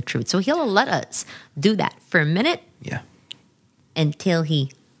reveals the truth. So he'll let us do that for a minute Yeah. until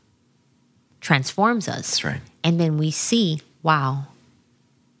he transforms us. That's right. And then we see, wow,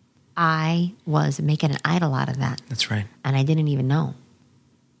 I was making an idol out of that. That's right. And I didn't even know.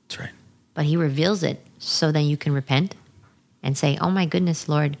 That's right. But he reveals it so then you can repent and say, oh my goodness,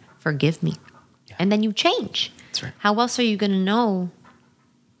 Lord, forgive me. Yeah. And then you change. That's right. How else are you going to know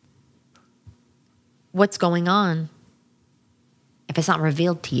what's going on if it's not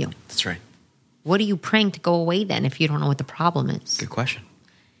revealed to you? That's right. What are you praying to go away then if you don't know what the problem is? Good question.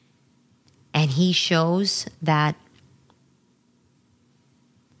 And he shows that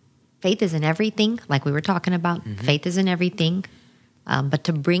faith is in everything, like we were talking about. Mm-hmm. Faith is in everything. But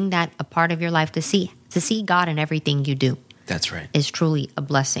to bring that a part of your life, to see God in everything you do That's right. is truly a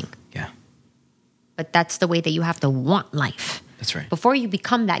blessing. Yeah. But that's the way that you have to want life. That's right. Before you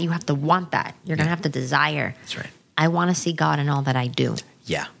become that, you have to want that. You're going to have to desire. That's right. I want to see God in all that I do.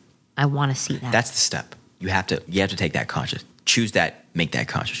 Yeah. I want to see that. That's the step. You have to take that conscious, choose that, make that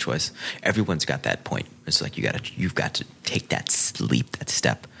conscious choice. Everyone's got that point. It's like you've got to take that leap, that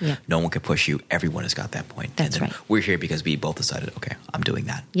step. Yeah. No one can push you. Everyone has got that point. That's and then right. We're here because we both decided, okay, I'm doing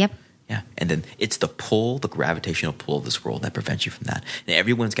that. Yep. Yeah. And then it's the gravitational pull of this world that prevents you from that. And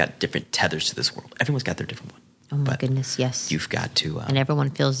everyone's got different tethers to this world. Everyone's got their different one. Oh my But goodness, yes. You've got to. And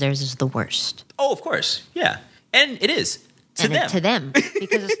everyone feels theirs is the worst. Oh, of course. Yeah. And it is to And them. to them,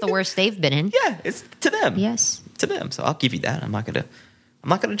 because it's the worst they've been in. Yeah, it's to them. Yes. To them. So I'll give you that. I'm not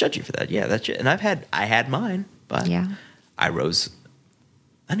gonna judge you for that. Yeah, that's it. And I had mine, but Yeah. I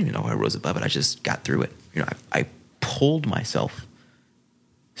don't even know how I rose above it. I just got through it. I pulled myself,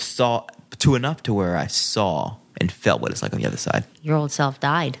 saw to enough to where I saw and felt what it's like on the other side. Your old self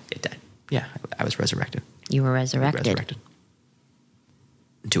died. It died. Yeah, I was resurrected. You were resurrected.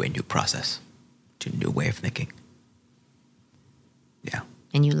 To a new process, to a new way of thinking. Yeah,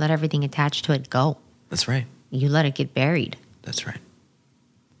 And you let everything attached to it go. that's right. You let it get buried. That's right.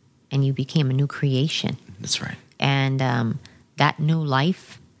 And you became a new creation. That's right. And that new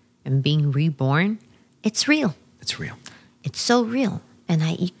life and being reborn, it's real. It's real. It's so real. And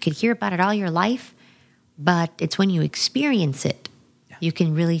you could hear about it all your life, but it's when you experience it, Yeah. you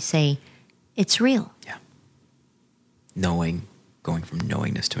can really say, it's real. Yeah. going from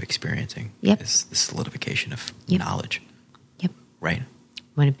knowingness to experiencing Yep. is the solidification of Yep. knowledge, Yep. right?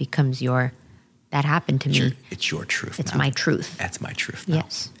 When it becomes that happened to me. It's your truth. It's now. my truth. That's my truth now.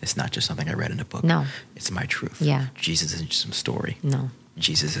 Yes. It's not just something I read in a book. No. It's my truth. Yeah. Jesus isn't just some story. No.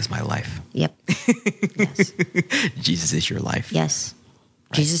 Jesus is my life. Yep. Yes. Jesus is your life. Yes.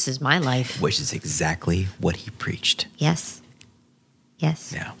 Jesus is my life. Which is exactly what he preached. Yes.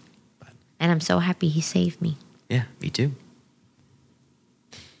 Yes. Yeah. But And I'm so happy he saved me. yeah, me too.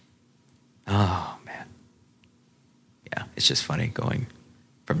 Oh, man. Yeah, it's just funny going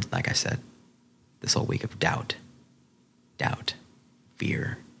from, like I said, this whole week of doubt,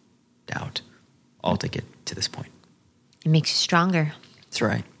 fear, doubt, all to get to this point. It makes you stronger. That's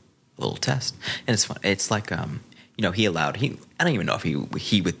right. A little test. And it's fun. It's like, he allowed, I don't even know if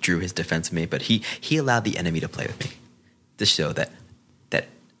he withdrew his defense of me, but he allowed the enemy to play with me to show that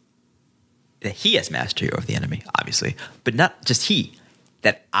he has mastery over the enemy, obviously, but not just he,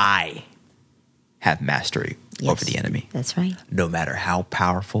 that I have mastery over the enemy. That's right. No matter how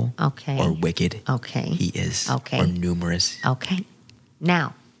powerful Okay. or wicked Okay. he is Okay. or numerous. Okay.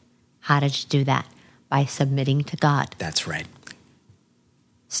 Now, how did you do that? By submitting to God. That's right.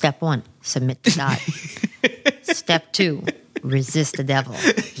 Step 1, submit to God. Step 2, resist the devil.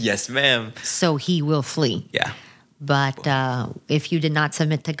 Yes, ma'am. So he will flee. Yeah. But if you did not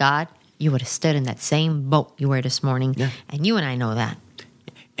submit to God, you would have stood in that same boat you were this morning. Yeah. And you and I know that.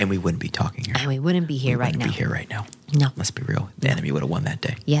 And we wouldn't be talking here. And we wouldn't be here right now. Be here right now. No. Let's be real. The enemy would have won that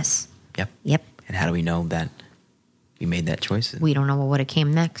day. Yes. Yep. Yep. And how do we know that we made that choice? We don't know what would have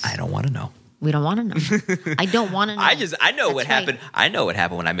came next. I don't want to know. We don't want to know. I don't want to know. I know what That's right. happened. I know what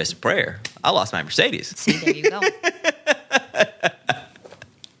happened when I missed a prayer. I lost my Mercedes. See, there you go.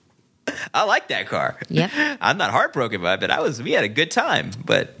 I like that car. Yep. I'm not heartbroken by it, but we had a good time.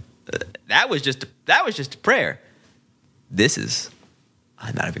 But that was just a prayer. This is,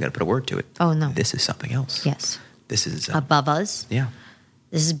 I'm not even going to put a word to it. Oh, no. This is something else. Yes. This is Above us. yeah.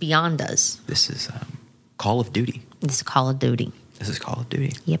 This is beyond us. This is Call of Duty. This is Call of Duty. This is Call of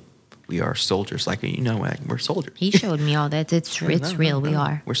Duty. Yep. We are soldiers. We're soldiers. He showed me all that. It's real. We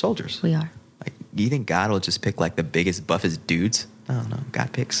are. We're soldiers. We are. Like, do you think God will just pick like the biggest, buffest dudes? No.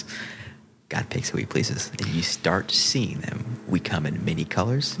 God picks who he pleases. And you start seeing them. We come in many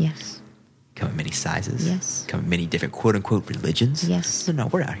colors. Yes. Come in many sizes. Yes. Come in many different quote unquote religions. Yes. No,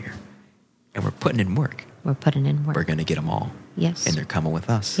 we're out here. And we're putting in work. We're putting in work. We're going to get them all. Yes. And they're coming with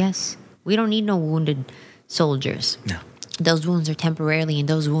us. Yes. We don't need no wounded soldiers. No. Those wounds are temporarily, and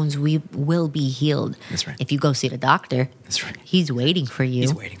those wounds will be healed. That's right. If you go see the doctor, That's right. he's waiting for you.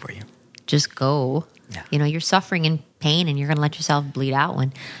 He's waiting for you. Just go. Yeah. You're suffering in pain, and you're going to let yourself bleed out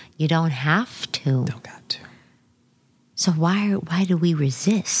when you don't have to. Don't got to. So why do we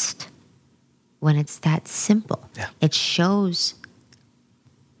resist when it's that simple? Yeah. It shows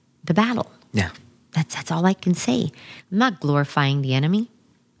the battle. Yeah. That's all I can say. I'm not glorifying the enemy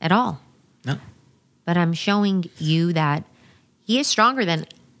at all. No. But I'm showing you that he is stronger than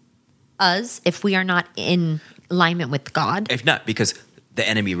us if we are not in alignment with God. If not, because the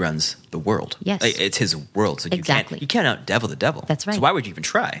enemy runs the world. Yes. Like, it's his world. So Exactly. you can't out-devil the devil. That's right. So why would you even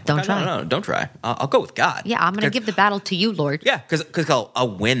try? Don't try. No, don't try. I'll go with God. Yeah, I'm going to give the battle to you, Lord. Yeah, because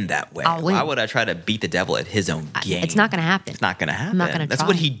I'll win that way. I'll win. Why would I try to beat the devil at his own game? It's not going to happen. It's not going to happen. I'm not gonna That's try.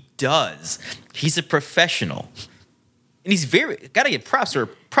 what he does. He's a professional. And he's got to get props are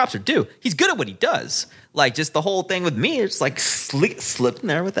due. He's good at what he does. Like, just the whole thing with me, it's like slipping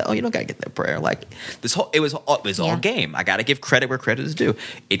there with that. Oh, you don't got to get that prayer. Like, it was all Yeah. game. I got to give credit where credit is due.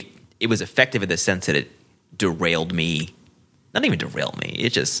 It was effective in the sense that it derailed me. Not even derailed me.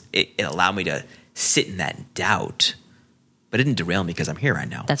 It allowed me to sit in that doubt. But it didn't derail me because I'm here right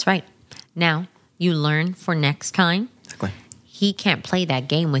now. That's right. Now, you learn for next time. Exactly. He can't play that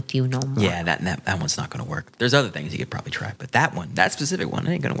game with you no more. Yeah, that one's not going to work. There's other things you could probably try, but that specific one,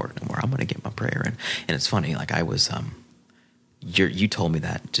 it ain't going to work no more. I'm going to get my prayer in. And it's funny, like I was, you told me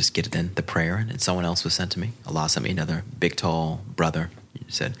that, just get it in, the prayer in, and someone else was sent to me. Allah sent me another big, tall brother.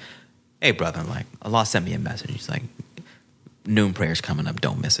 He said, hey, brother, I'm like, Allah sent me a message. He's like, noon prayer's coming up,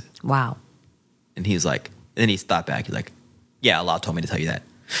 don't miss it. Wow. And he's like, then he thought back, he's like, yeah, Allah told me to tell you that.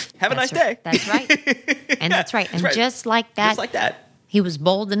 Have a nice That's day. right. That's right. And that's right. And right. just like that. Just like that. He was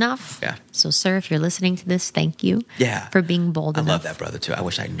bold enough. Yeah. So, sir, if you're listening to this, thank you. Yeah. For being bold I enough. love that brother, too. I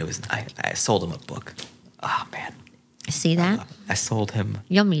wish I knew his, I sold him a book. Oh, man. See that? I sold him.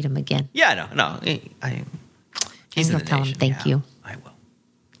 You'll meet him again. Yeah, no. He's And in you'll the tell him nation. thank Yeah, you. I will.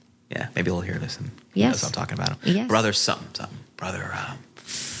 Yeah, maybe he'll hear this and he Yes. knows I'm talking about him. Yes. Brother something. Brother,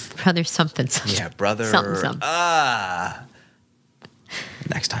 Brother something. yeah, brother. Something.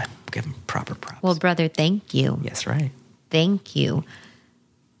 Next time, give him proper props. Well, brother, thank you. yes, right. thank you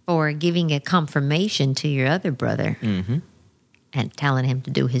for giving a confirmation to your other brother and telling him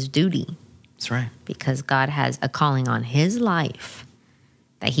to do his duty. That's right. Because God has a calling on his life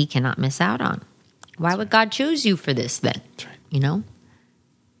that he cannot miss out on. Why would God choose you for this then? That's right. You know?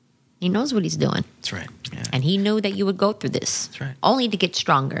 He knows what he's doing. That's right. Yeah. And he knew that you would go through this. That's right. Only to get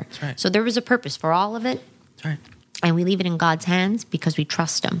stronger. That's right. So there was a purpose for all of it. That's right. And we leave it in God's hands because we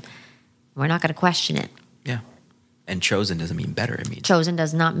trust him. We're not going to question it. Yeah. And chosen doesn't mean better. It means Chosen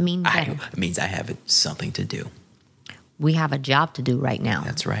does not mean better. it means I have something to do. We have a job to do right now.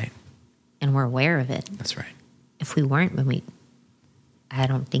 That's right. And we're aware of it. That's right. If we weren't, I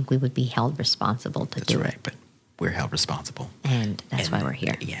don't think we would be held responsible to That's do right. it. But we're held responsible. And that's why we're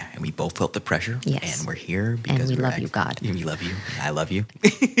here. Yeah. And we both felt the pressure. Yes. And we're here because we we're love you, God. And we love you. I love you.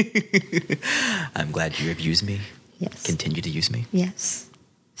 I'm glad you have used me. Yes. Continue to use me. Yes.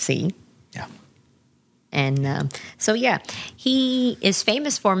 See? Yeah. And so, yeah, he is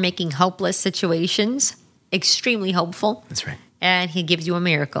famous for making hopeless situations extremely hopeful. That's right. And he gives you a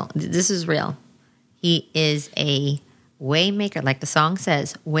miracle. This is real. He is a way maker, like the song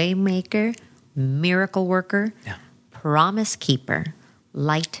says, way maker, miracle worker, Yeah. promise keeper,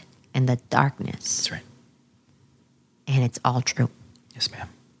 light in the darkness. That's right. And it's all true. Yes, ma'am.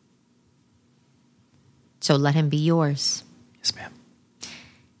 So let him be yours. Yes, ma'am.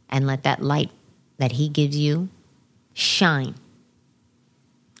 And let that light that he gives you shine.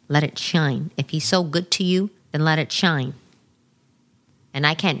 Let it shine. If he's so good to you, then let it shine. And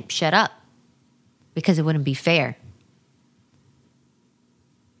I can't shut up because it wouldn't be fair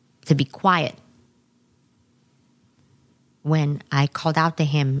to be quiet when I called out to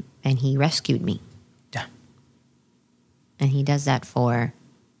him and he rescued me. Yeah. And he does that for,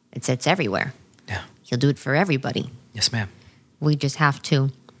 it's everywhere. Yeah. He'll do it for everybody. Yes, ma'am. We just have to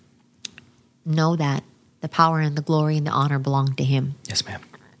know that the power and the glory and the honor belong to him. Yes, ma'am.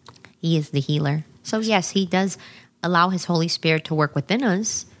 He is the healer. So yes, he does allow his Holy Spirit to work within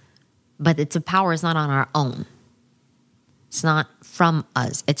us, but the power is not on our own. It's not from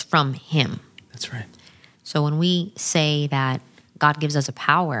us. It's from him. That's right. So when we say that God gives us a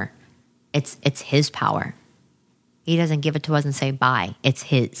power, it's his power. He doesn't give it to us and say, bye. It's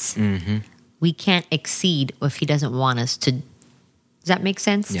his. We can't exceed if he doesn't want us to. Does that make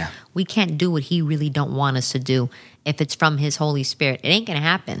sense? Yeah. We can't do what he really don't want us to do if it's from his Holy Spirit. It ain't going to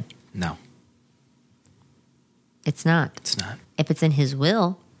happen. No, It's not. it's not. If it's in his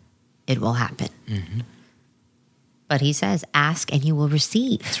will, it will happen. But he says, ask and you will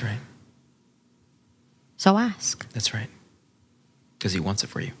receive. That's right. So ask. That's right. Because he wants it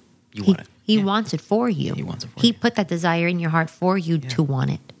for you. You He, want it. he Yeah. wants it for you. He wants it for He you. put that desire in your heart for you to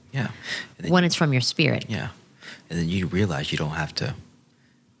want it Yeah. And then when it's from your spirit. yeah. And then you realize you don't have to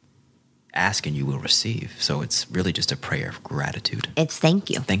ask and you will receive. So it's really just a prayer of gratitude. It's thank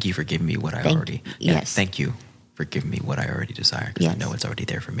you. Thank you for giving me what I Thank- already. yes. Thank you for giving me what I already desire because I Yes. know it's already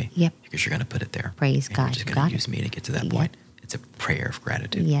there for me. Yep. Because you're going to put it there. Praise and God. You're just You going got to use it. me to get to that Yep. point. It's a prayer of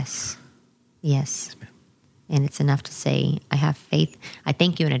gratitude. Yes. Yes. ma'am. And it's enough to say, I have faith. I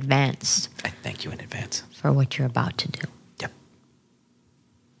thank you in advance I thank you in advance. for what you're about to do. Yep.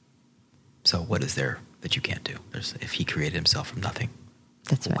 So what is there that you can't do? If he created himself from nothing,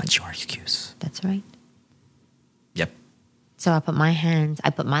 That's right. what's your excuse? That's right. Yep. So I put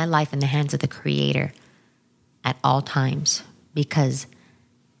my life in the hands of the Creator at all times because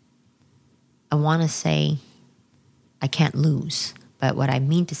I want to say I can't lose. But what I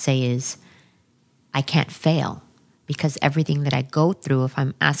mean to say is I can't fail because everything that I go through, if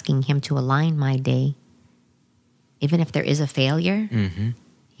I'm asking him to align my day, even if there is a failure,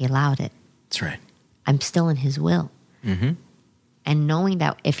 he allowed it. That's right. I'm still in his will. Mm-hmm. And knowing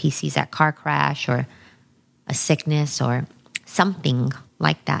that if he sees that car crash or a sickness or something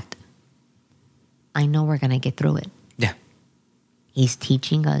like that, I know we're going to get through it. Yeah. He's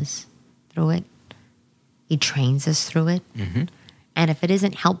teaching us through it. He trains us through it. Mm-hmm. And if it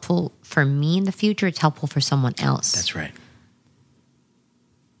isn't helpful for me in the future, it's helpful for someone else. That's right.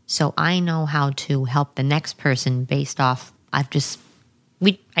 So I know how to help the next person based off. I just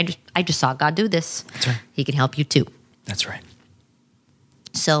saw God do this. That's right. He can help you too. That's right.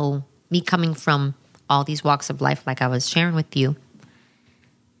 So me coming from all these walks of life, like I was sharing with you,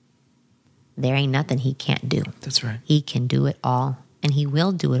 there ain't nothing he can't do. That's right. He can do it all, and he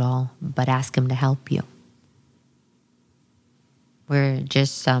will do it all, but ask him to help you. We're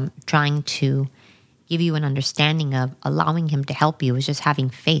just trying to give you an understanding of allowing him to help you is just having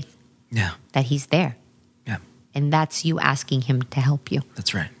faith Yeah. that he's there. Yeah. And that's you asking him to help you,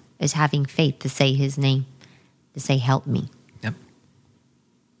 That's right. is having faith to say his name, to say, help me. Yep.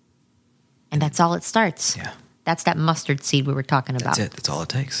 And that's all it starts. Yeah. That's that mustard seed we were talking about. That's it. That's all it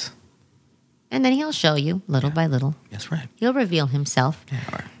takes. And then he'll show you little by little. That's right. He'll reveal himself. Yeah,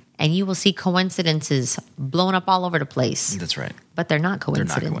 all right. And you will see coincidences blown up all over the place. That's right. But they're not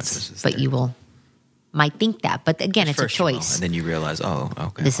coincidences. coincidences. But you might think that. But again, it's a First you will, choice. and then you realize,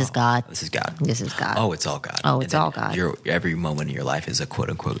 okay. This is God. This is God. This is God. Oh, it's all God. Oh, And it's then all God. Every moment in your life is a quote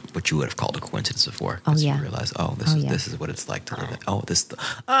unquote what you would have called a coincidence before. Oh, 'Cause yeah. You realize, this is what it's like to live. This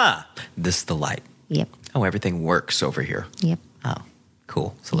is the light. Yep. Oh, everything works over here. Yep. Oh,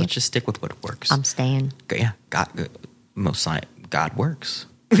 cool. So let's just stick with what works. I'm staying. Yeah, God works.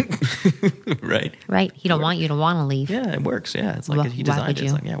 Right? Right. He don't want you to want to leave. Yeah, it works. Yeah, it's like Why he designed would it.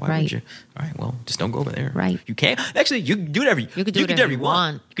 It's you? like, yeah, why Right. would you? All right, well, just don't go over there. Right. You can't. Actually, you can do whatever you could do whatever you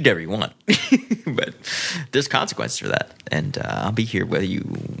want. You can do whatever you want. But there's consequences for that, and I'll be here whether you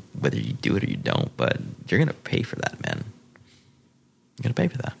do it or you don't. But you're gonna pay for that, man. You're gonna pay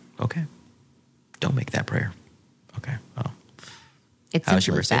for that. Okay. Don't make that prayer. Okay. Oh, It's how's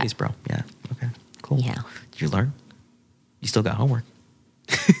your simple as that. Mercedes, bro? Yeah. Okay. Cool. Yeah. Did you learn? You still got homework.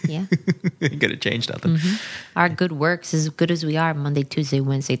 Yeah. You gotta change nothing. Our good works, as good as we are, Monday, Tuesday,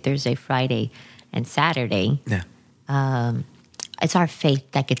 Wednesday, Thursday, Friday, and Saturday, Yeah. it's our faith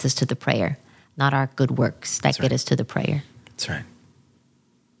that gets us to the prayer, not our good works that get right. us to the prayer. That's right.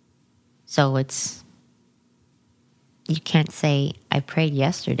 So you can't say, I prayed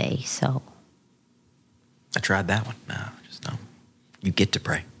yesterday, so I tried that one. No. You get to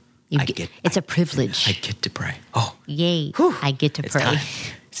pray. it's a privilege. I get to pray. Oh, Yay, whew, I get to it's pray. time.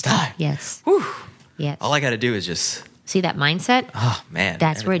 It's time. Yes. Whew. Yes. All I got to do is just, See that mindset? oh man.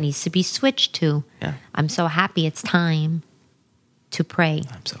 That's where it needs to be switched to. Yeah. I'm so happy it's time to pray.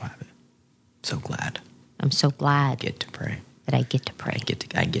 I'm so happy. So glad. I'm so glad Get to pray. that I get to pray.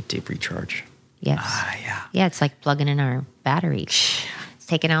 I get to recharge. Yes. Yeah. Yeah, it's like plugging in our batteries.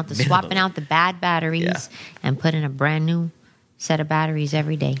 It's swapping out the bad batteries Yeah. and putting a brand new set of batteries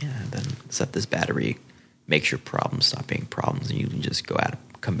every day. Yeah. And then set this battery, makes your problems stop being problems, and you can just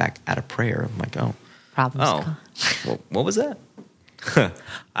come back out of prayer. I'm like, Problems come. What was that?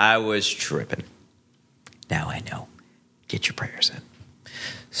 I was tripping. Now I know. Get your prayers in.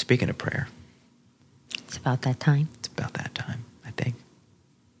 Speaking of prayer, It's about that time. it's about that time, I think.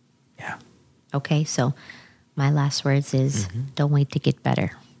 Yeah. Okay, so my last words is don't wait to get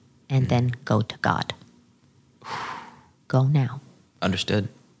better and then go to God. Go now. Understood.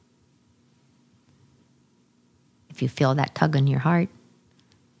 If you feel that tug in your heart,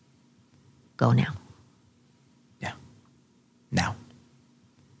 go now. Yeah. Now.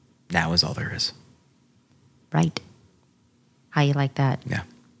 Now is all there is. Right? How you like that? Yeah.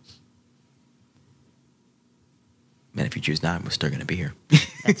 And if you choose not, we're still going to be here.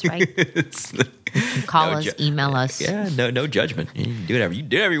 That's right. Call us, email us, Yeah, no judgment. You can do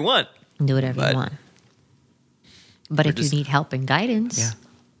whatever you want. do whatever But you want. But we're if just- you need help and guidance, Yeah.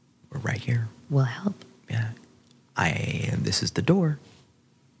 We're right here. we'll help. Yeah. This is the door.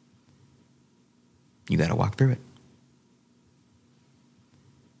 You got to walk through it.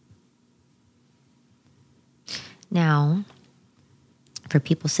 Now, for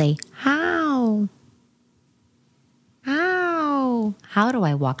people say, how? How do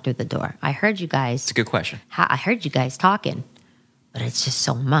I walk through the door? I heard you guys. It's a good question. I heard you guys talking, but it's just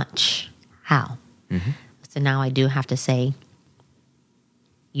so much. How? So now I do have to say,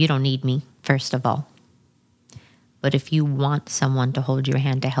 you don't need me, first of all. But if you want someone to hold your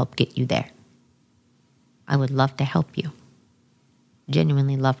hand to help get you there, I would love to help you.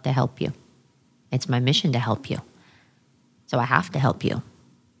 Genuinely love to help you. It's my mission to help you. So I have to help you.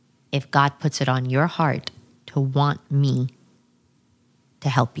 If God puts it on your heart to want me to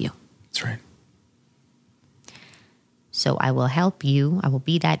help you. That's right. So I will help you. I will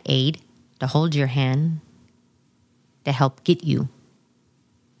be that aid to hold your hand, to help get you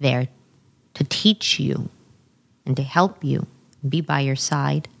there, to teach you, and to help you, be by your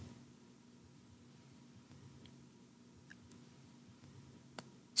side.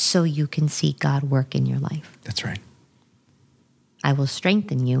 So you can see God work in your life. That's right. I will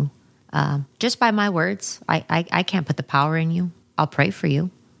strengthen you just by my words. I can't put the power in you. I'll pray for you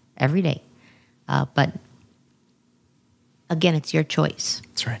every day. But again, it's your choice.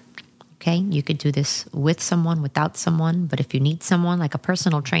 That's right. Okay? You could do this with someone, without someone. But if you need someone, like a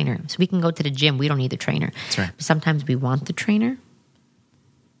personal trainer. So we can go to the gym. We don't need the trainer. That's right. But sometimes we want the trainer.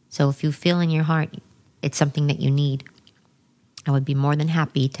 So if you feel in your heart it's something that you need, I would be more than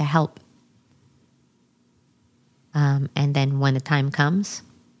happy to help. And then when the time comes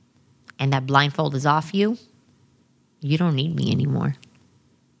and that blindfold is off you, you don't need me anymore.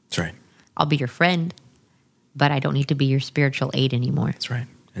 That's right. I'll be your friend, but I don't need to be your spiritual aid anymore. That's right.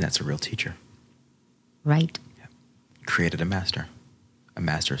 And that's a real teacher. Right? created a master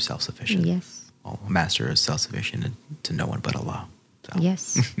of self-sufficient. Yes. Oh, a master is self-sufficient and to no one but Allah. So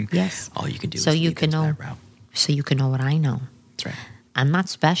Yes. Yes. all you can do So is you lead can them to know. that route. So you can know what I know. That's right. I'm not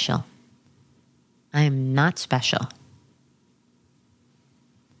special. I am not special.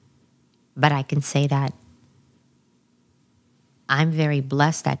 But I can say that I'm very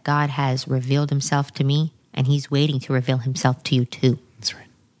blessed that God has revealed himself to me, and he's waiting to reveal himself to you too. That's right.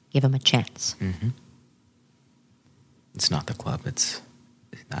 Give him a chance. It's not the club. It's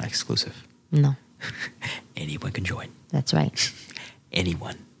not exclusive. No, Anyone can join. that's right.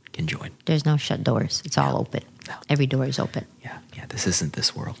 Anyone can join. There's no shut doors. It's all open. No. Every door is open. Yeah. This isn't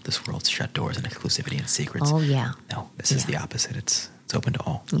this world. This world's shut doors and exclusivity and secrets. Oh, yeah. No, this is the opposite. It's open to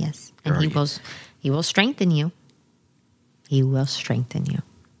all. Yes. And Very- he will strengthen you. He will strengthen you.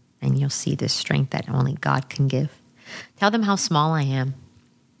 And you'll see this strength that only God can give. Tell them how small I am.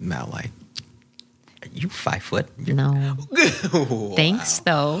 Now, like, are you 5 foot? No. Thanks,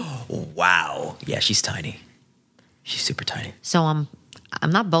 though. Wow. Yeah, she's tiny. She's super tiny. So I'm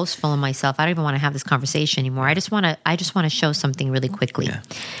not boastful of myself. I don't even want to have this conversation anymore. I just want to show something really quickly. Yeah.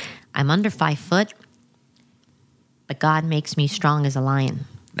 I'm under 5 foot, but God makes me strong as a lion.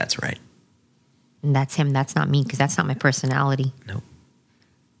 That's right. And that's him. That's not me, because that's not my personality. Nope.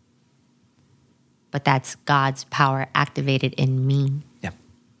 But that's God's power activated in me, Yep.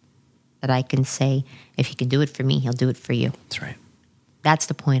 that I can say, if he can do it for me, he'll do it for you. That's right. That's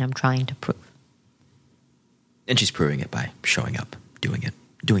the point I'm trying to prove. And she's proving it by showing up, doing it,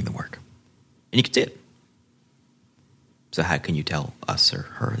 doing the work. And you can see it. So how can you tell us or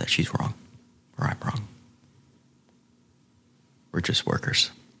her that she's wrong or I'm wrong? We're just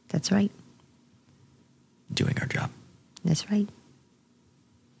workers That's right. doing our job. That's right.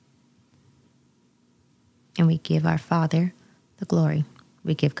 And we give our Father the glory.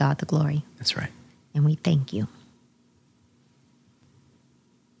 We give God the glory. That's right. And we thank you.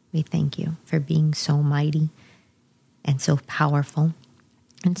 We thank you for being so mighty and so powerful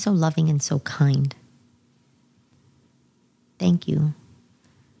and so loving and so kind. Thank you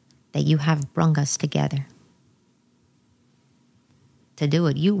that you have brung us together to do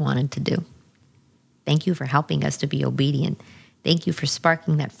what you wanted to do. Thank you for helping us to be obedient. Thank you for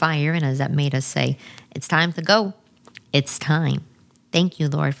sparking that fire in us that made us say, it's time to go. It's time. Thank you,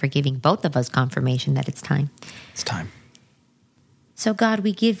 Lord, for giving both of us confirmation that it's time. It's time. So, God,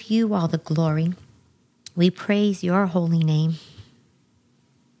 we give you all the glory. We praise your holy name.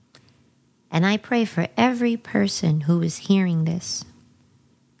 And I pray for every person who is hearing this,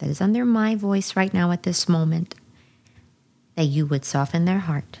 that is under my voice right now at this moment, that you would soften their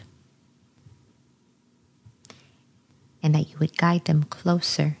heart and that you would guide them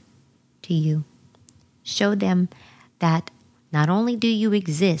closer to you. Show them that not only do you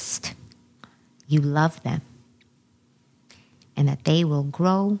exist, you love them, and that they will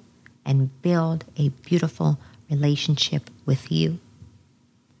grow and build a beautiful relationship with you.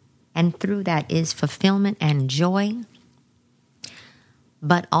 And through that is fulfillment and joy,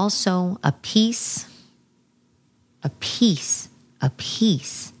 but also a peace that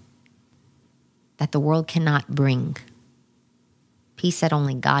the world cannot bring. Peace that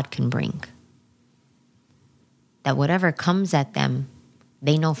only God can bring. That whatever comes at them,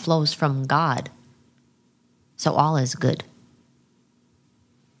 they know flows from God. So all is good.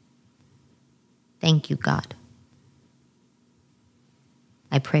 Thank you, God.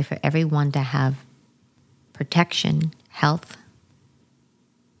 I pray for everyone to have protection, health,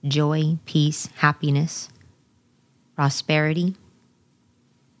 joy, peace, happiness, prosperity,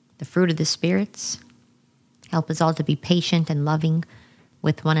 the fruit of the spirits. Help us all to be patient and loving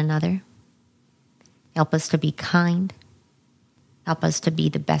with one another. Help us to be kind. Help us to be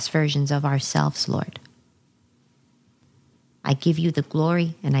the best versions of ourselves, Lord. I give you the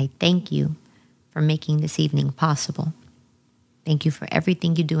glory and I thank you for making this evening possible. Thank you for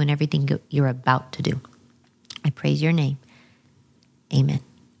everything you do and everything you're about to do. I praise your name. Amen.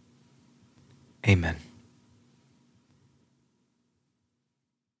 Amen.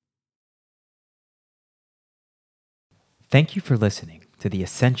 Thank you for listening to the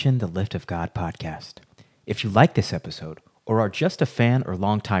Ascension, the Lift of God podcast. If you like this episode or are just a fan or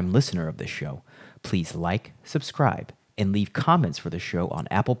longtime listener of this show, please like, subscribe, and leave comments for the show on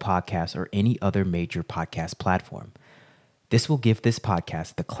Apple Podcasts or any other major podcast platform. This will give this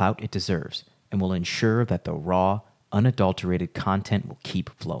podcast the clout it deserves and will ensure that the raw, unadulterated content will keep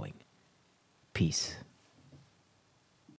flowing. Peace.